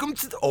voice? Welcome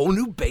to the all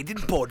new Baited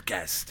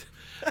podcast.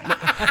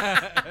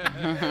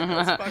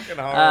 That's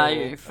fucking horrible.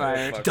 You're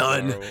fired.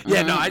 Done. Horrible.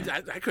 Yeah, no,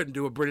 I couldn't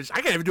do a British.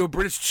 I can't even do a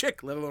British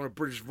chick, let alone a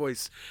British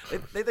voice.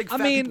 They think fat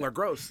people are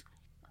gross.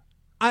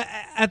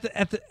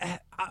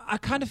 I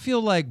kind of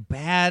feel like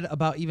bad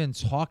about even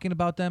talking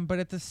about them, but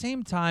at the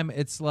same time,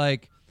 it's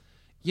like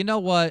You know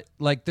what?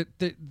 Like,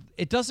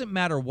 it doesn't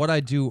matter what I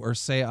do or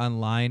say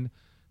online.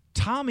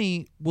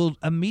 Tommy will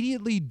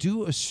immediately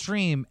do a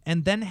stream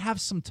and then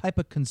have some type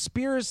of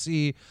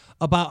conspiracy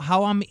about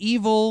how I'm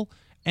evil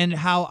and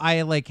how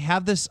I like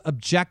have this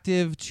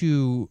objective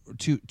to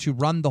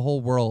run the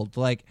whole world.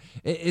 Like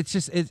it's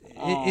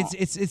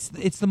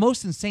the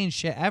most insane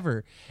shit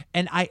ever.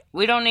 And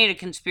we don't need a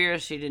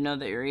conspiracy to know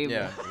that you're evil.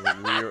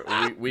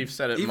 Yeah, we've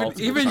said it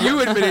multiple even times.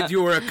 you admitted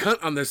you were a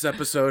cunt on this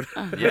episode.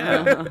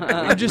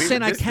 Yeah, I'm just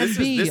saying I can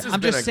be. This has I'm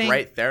been just a saying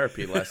great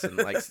therapy lesson.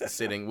 Like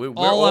sitting, we're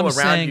all all I'm around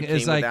saying you,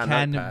 is King, I without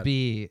can notepad.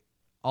 be.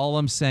 All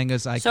I'm saying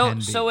is I can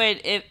be. So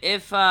wait,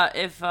 if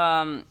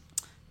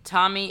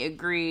Tommy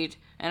agreed,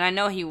 and I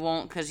know he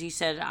won't because he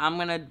said I'm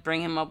gonna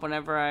bring him up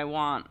whenever I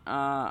want.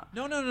 No.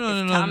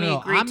 Tommy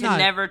agreed to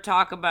never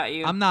talk about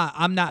you. I'm not.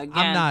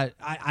 Again.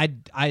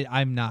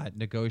 I'm not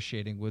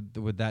negotiating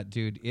with that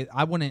dude.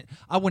 I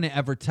wouldn't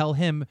ever tell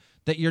him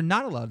that you're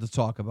not allowed to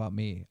talk about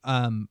me.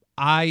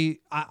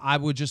 I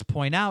would just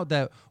point out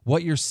that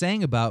what you're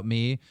saying about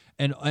me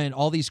and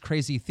all these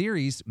crazy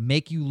theories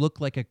make you look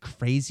like a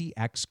crazy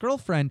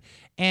ex-girlfriend,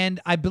 and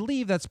I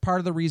believe that's part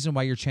of the reason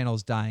why your channel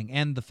is dying,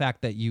 and the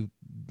fact that you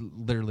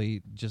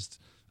literally just,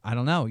 I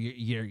don't know,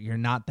 you're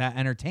not that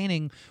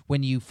entertaining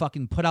when you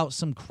fucking put out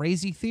some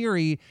crazy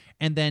theory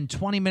and then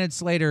 20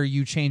 minutes later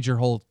you change your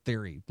whole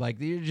theory. Like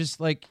you're just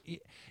like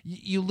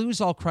you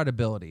lose all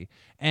credibility.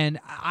 And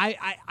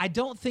I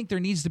don't think there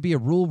needs to be a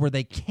rule where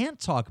they can't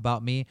talk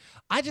about me.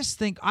 I just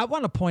think I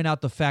want to point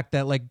out the fact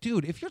that, like,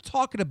 dude, if you're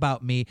talking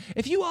about me,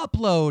 if you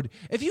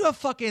have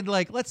fucking,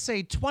 like, let's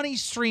say 20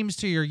 streams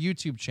to your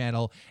YouTube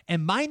channel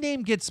and my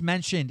name gets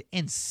mentioned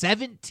in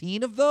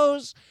 17 of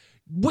those,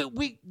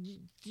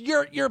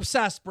 you're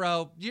obsessed,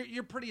 bro.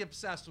 You're pretty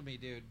obsessed with me,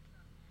 dude.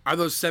 Are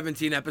those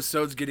 17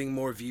 episodes getting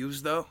more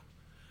views though?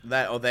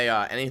 They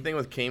are. Anything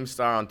with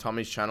Keemstar on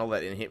Tommy's channel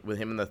with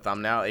him in the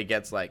thumbnail, it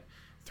gets like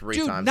 3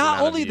 times. Dude,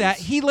 not only that,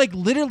 he like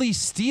literally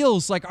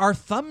steals like our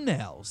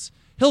thumbnails.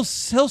 He'll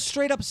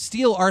straight up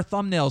steal our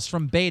thumbnails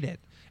from Baited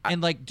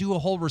and like do a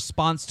whole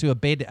response to a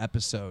Baited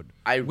episode.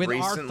 I with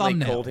recently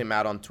called him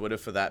out on Twitter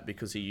for that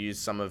because he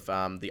used some of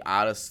the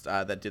artists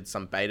that did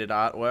some Baited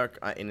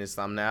artwork in his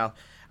thumbnail.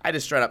 I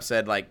just straight up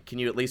said, like, can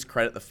you at least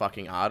credit the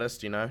fucking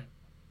artist, you know?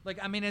 Like,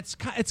 I mean, it's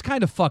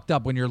kind of fucked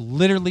up when you're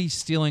literally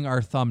stealing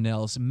our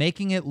thumbnails,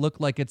 making it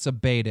look like it's a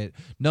Baited,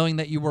 knowing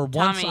that you were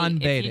once Tommy,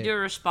 unbaited. if you do a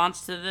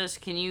response to this,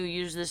 can you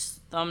use this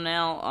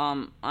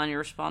thumbnail on your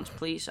response,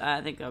 please?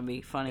 I think that would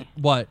be funny.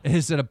 What?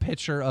 Is it a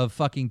picture of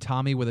fucking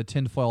Tommy with a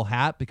tinfoil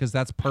hat? Because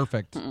that's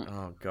perfect.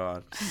 Oh,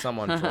 God.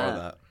 Someone draw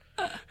that.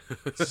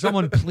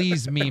 Someone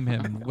please meme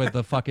him with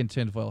a fucking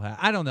tinfoil hat.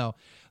 I don't know.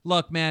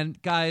 Look, man,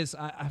 guys,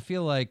 I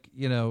feel like,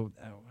 you know,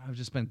 I've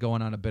just been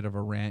going on a bit of a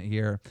rant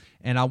here,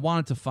 and I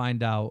wanted to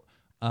find out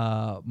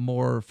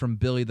more from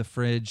Billy the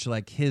Fridge,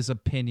 like his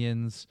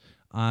opinions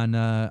on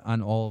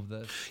all of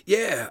this.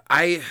 Yeah,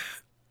 I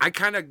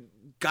kind of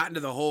got into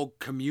the whole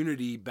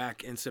community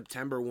back in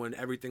September when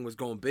everything was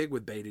going big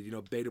with Baited. You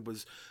know, Baited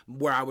was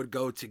where I would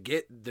go to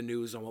get the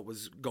news on what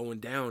was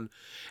going down,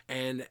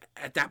 and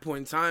at that point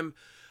in time,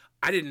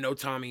 I didn't know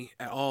Tommy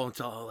at all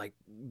until like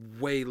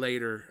way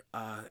later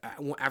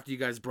after you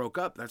guys broke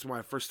up. That's when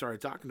I first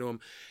started talking to him.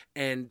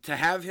 And to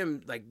have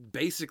him like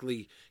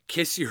basically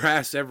kiss your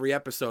ass every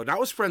episode. And I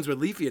was friends with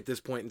Leafy at this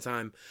point in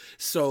time.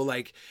 So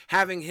like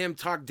having him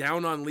talk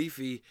down on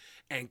Leafy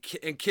and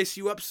kiss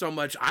you up so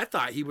much, I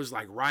thought he was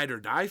like ride or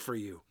die for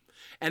you.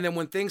 And then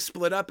when things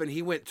split up and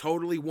he went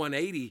totally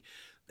 180,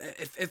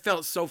 it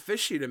felt so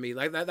fishy to me.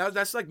 Like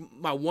that's like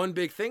my one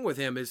big thing with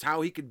him is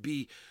how he could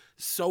be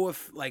so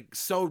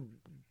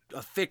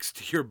affixed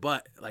to your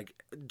butt, like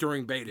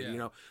during Baited, you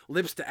know,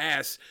 lips to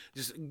ass,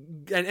 just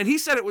and he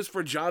said it was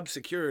for job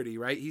security,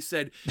 right? He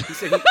said he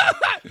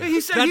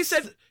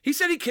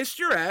kissed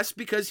your ass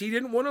because he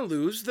didn't want to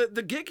lose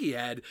the gig he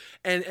had,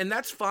 and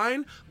that's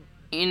fine.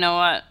 You know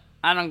what?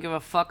 I don't give a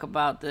fuck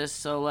about this,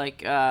 so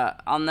like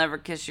I'll never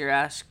kiss your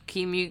ass.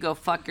 Keem, you go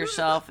fuck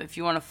yourself. If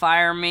you want to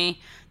fire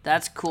me,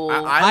 that's cool.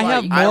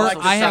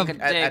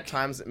 At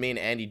times, me and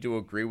Andy do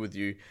agree with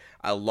you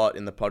a lot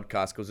in the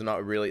podcast because we're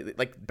not really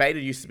like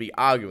Baited used to be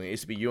arguing. It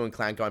used to be you and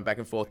Clown going back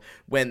and forth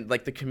when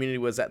like the community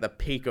was at the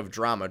peak of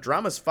drama.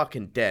 Drama's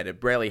fucking dead.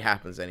 It rarely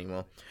happens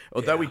anymore.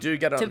 Although we do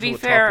get onto a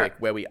topic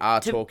where we are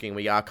talking,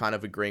 we are kind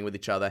of agreeing with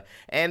each other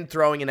and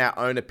throwing in our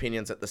own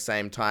opinions at the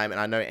same time. And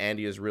I know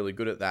Andy is really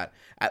good at that.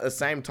 At the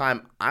same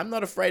time, I'm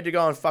not afraid to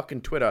go on fucking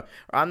Twitter.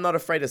 Or I'm not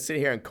afraid to sit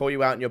here and call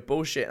you out on your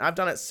bullshit. And I've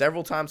done it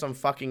several times on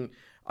fucking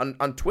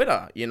on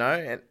Twitter, you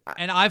know,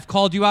 and I've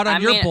called you out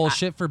on your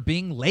bullshit for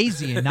being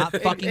lazy and not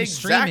fucking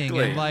streaming,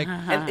 and like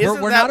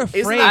and we're not afraid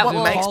isn't that to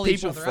what makes call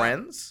each people other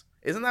friends?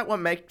 Isn't that what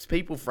makes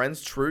people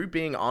friends? True,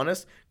 being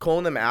honest,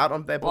 calling them out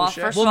on their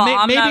bullshit. First of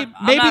all,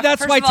 maybe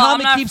that's why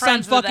Tommy keeps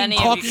on fucking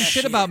talking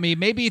shit shit about me.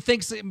 Maybe he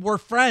thinks we're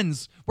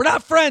friends. We're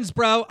not friends,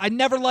 bro. I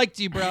never liked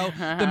you, bro.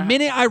 The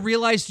minute I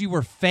realized you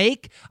were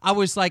fake, I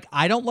was like,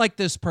 I don't like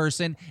this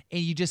person,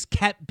 and you just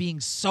kept being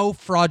so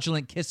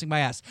fraudulent, kissing my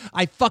ass.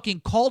 I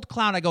fucking called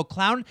Clown. I go,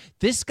 Clown,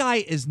 this guy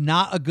is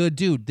not a good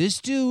dude. This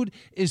dude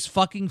is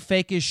fucking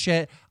fake as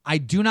shit. I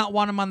do not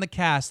want him on the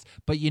cast,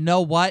 but you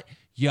know what?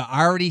 You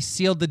already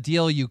sealed the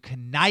deal, you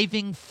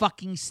conniving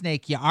fucking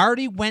snake. You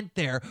already went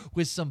there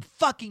with some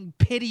fucking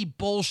pity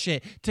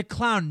bullshit to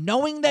Clown,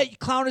 knowing that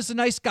Clown is a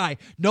nice guy,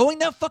 knowing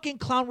that fucking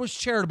Clown was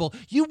charitable.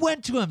 You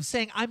went to him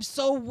saying, I'm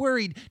so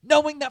worried,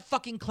 knowing that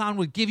fucking Clown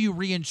would give you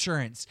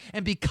reinsurance.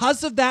 And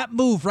because of that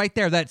move right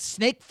there, that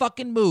snake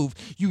fucking move,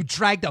 you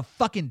dragged a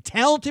fucking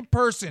talented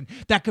person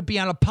that could be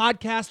on a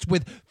podcast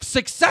with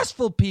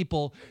successful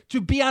people to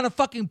be on a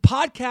fucking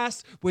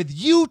podcast with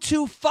you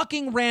two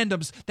fucking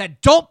randoms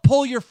that don't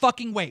pull your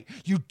fucking weight.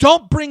 You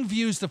don't bring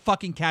views to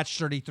fucking Catch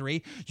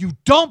 33. You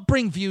don't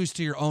bring views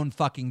to your own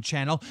fucking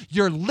channel.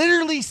 You're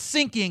literally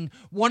sinking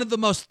one of the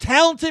most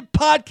talented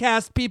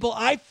podcast people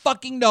I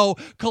fucking know.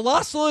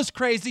 Colossal is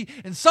crazy,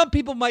 and some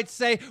people might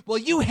say, well,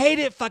 you hate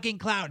it, fucking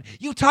Clown.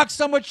 You talk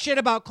so much shit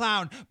about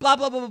Clown. Blah,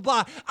 blah, blah, blah,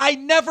 blah. I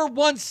never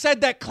once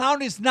said that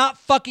Clown is not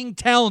fucking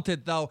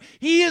talented, though.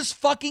 He is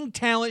fucking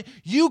talented.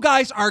 You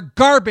guys are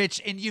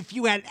garbage, and if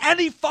you had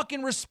any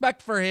fucking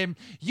respect for him,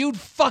 you'd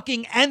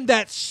fucking end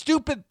that stupid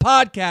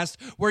podcast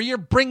where you're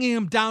bringing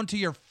him down to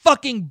your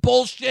fucking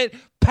bullshit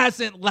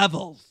peasant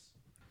levels.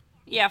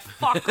 Yeah,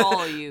 fuck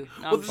all of you.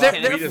 No,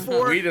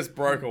 we just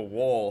broke a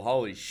wall.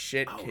 Holy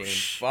shit, King.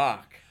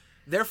 Fuck.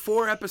 They're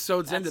 4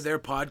 episodes into their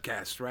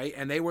podcast, right?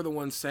 And they were the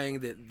ones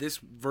saying that this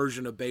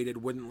version of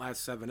Baited wouldn't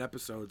last 7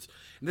 episodes.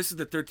 And this is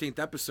the 13th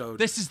episode.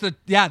 This is the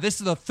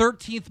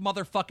 13th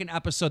motherfucking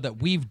episode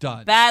that we've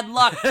done. Bad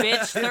luck,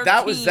 bitch.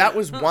 13. that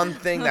was one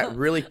thing that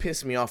really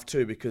pissed me off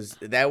too, because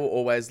they were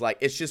always like,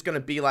 it's just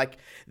gonna be like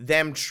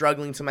them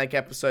struggling to make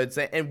episodes,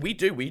 and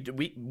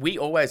we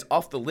always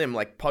off the limb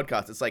like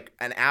podcasts. It's like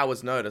an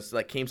hour's notice.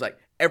 Like Keem's like,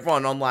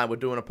 everyone online, we're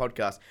doing a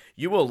podcast.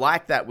 You will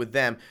like that with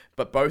them,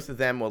 but both of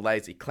them were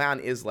lazy. Clown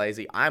is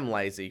lazy. I'm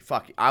lazy.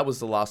 Fuck, I was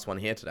the last one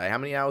here today. How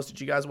many hours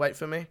did you guys wait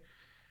for me?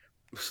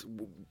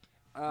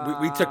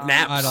 We took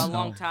naps. A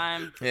long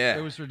time. Yeah.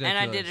 It was ridiculous.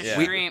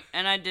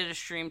 And I did a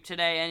stream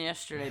today and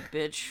yesterday,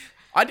 bitch.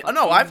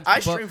 I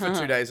streamed for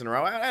 2 days in a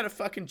row. I had a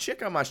fucking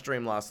chick on my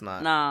stream last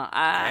night. No,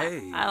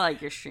 I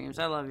like your streams.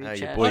 I love you,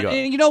 Chad.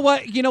 You know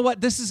what?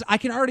 I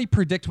can already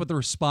predict what the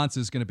response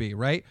is going to be,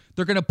 right?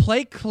 They're going to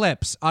play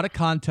clips out of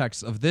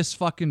context of this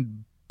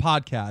fucking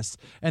podcast,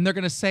 and they're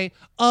going to say,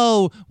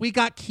 oh, we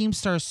got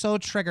Keemstar so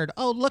triggered.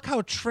 Oh, look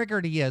how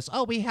triggered he is.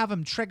 Oh, we have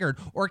him triggered.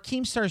 Or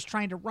Keemstar's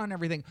trying to run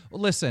everything.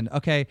 Well, listen,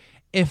 okay,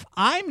 if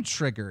I'm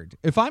triggered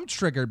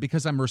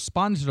because I'm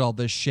responding to all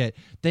this shit,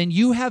 then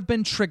you have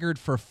been triggered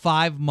for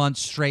 5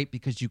 months straight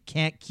because you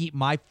can't keep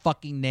my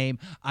fucking name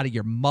out of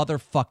your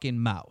motherfucking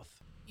mouth.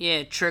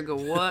 Yeah, trigger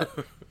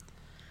what?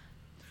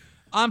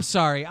 I'm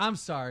sorry.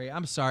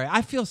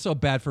 I feel so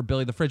bad for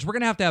Billy the Fridge. We're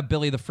going to have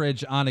Billy the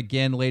Fridge on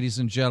again, ladies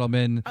and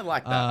gentlemen. I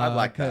like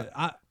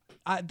that.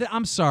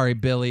 I'm sorry,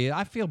 Billy.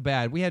 I feel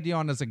bad. We had you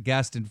on as a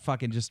guest and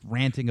fucking just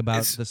ranting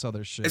about this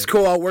other shit. It's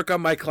cool. I'll work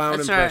on my clown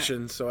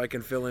impression so I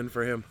can fill in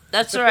for him.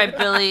 That's all right,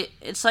 Billy.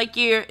 It's like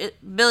you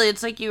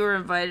were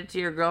invited to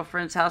your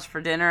girlfriend's house for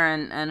dinner,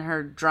 and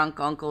her drunk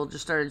uncle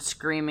just started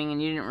screaming,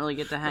 and you didn't really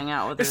get to hang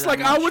out with her. It's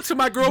like I went to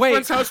my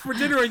girlfriend's house for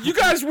dinner, and you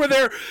guys were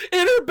there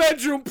in her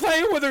bedroom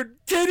playing with her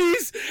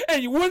titties,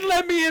 and you wouldn't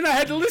let me in. I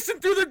had to listen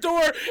through the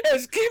door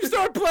as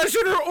Keemstar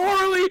pleasured her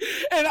orally,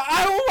 and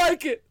I don't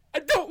like it. I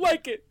don't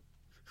like it.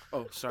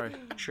 Oh, sorry.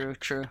 True.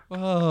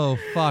 Oh,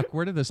 fuck.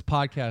 Where did this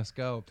podcast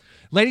go?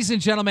 Ladies and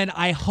gentlemen,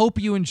 I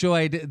hope you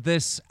enjoyed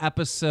this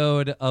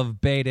episode of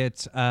Bait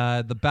It.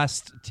 The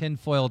best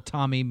tinfoil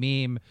Tommy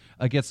meme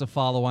gets a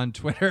follow on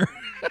Twitter.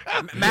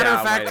 Matter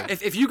of fact,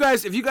 if you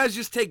guys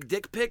just take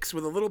dick pics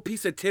with a little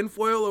piece of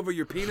tinfoil over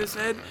your penis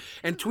head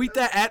and tweet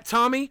that at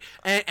Tommy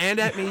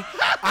and at me.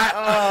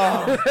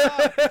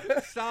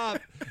 Stop.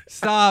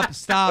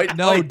 Wait,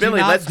 no, Billy,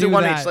 let's do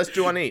one that. each. Let's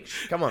do one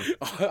each. Come on.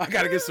 I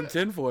got to get some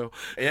tinfoil.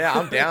 Yeah,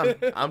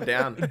 I'm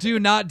down. Do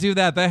not do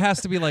that. That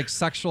has to be like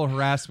sexual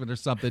harassment or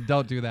something.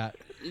 Don't do that.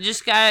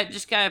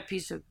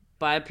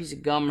 Buy a piece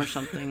of gum or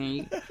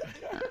something. And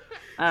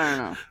I don't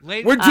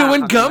know. We're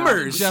doing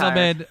gummers.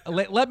 Gentlemen,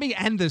 let me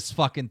end this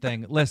fucking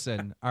thing.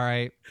 Listen, all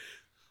right.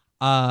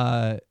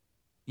 I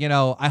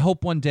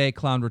hope one day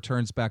Clown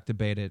returns back to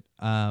Bait It.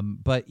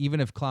 But even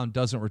if Clown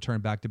doesn't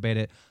return back to Bait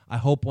It, I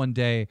hope one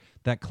day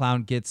that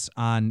Clown gets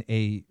on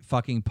a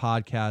fucking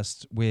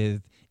podcast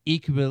with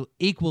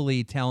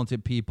equally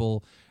talented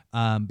people,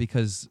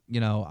 because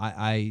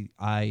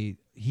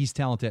he's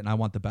talented and I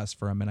want the best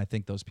for him, and I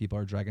think those people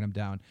are dragging him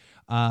down.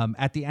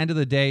 At the end of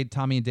the day,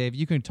 Tommy and Dave,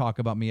 you can talk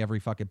about me every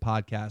fucking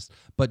podcast,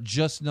 but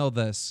just know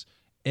this: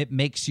 it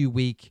makes you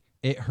weak.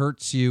 It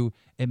hurts you.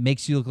 It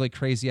makes you look like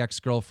crazy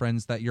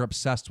ex-girlfriends that you're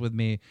obsessed with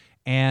me,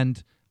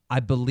 and I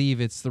believe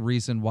it's the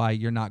reason why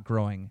you're not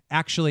growing.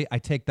 Actually, I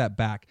take that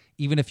back.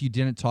 Even if you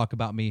didn't talk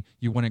about me,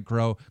 you wouldn't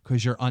grow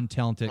because you're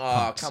untalented.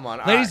 Oh, come on.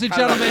 Ladies and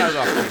gentlemen,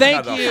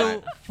 thank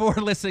you for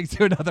listening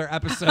to another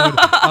episode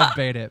of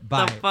Bait It.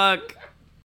 Bye. The fuck?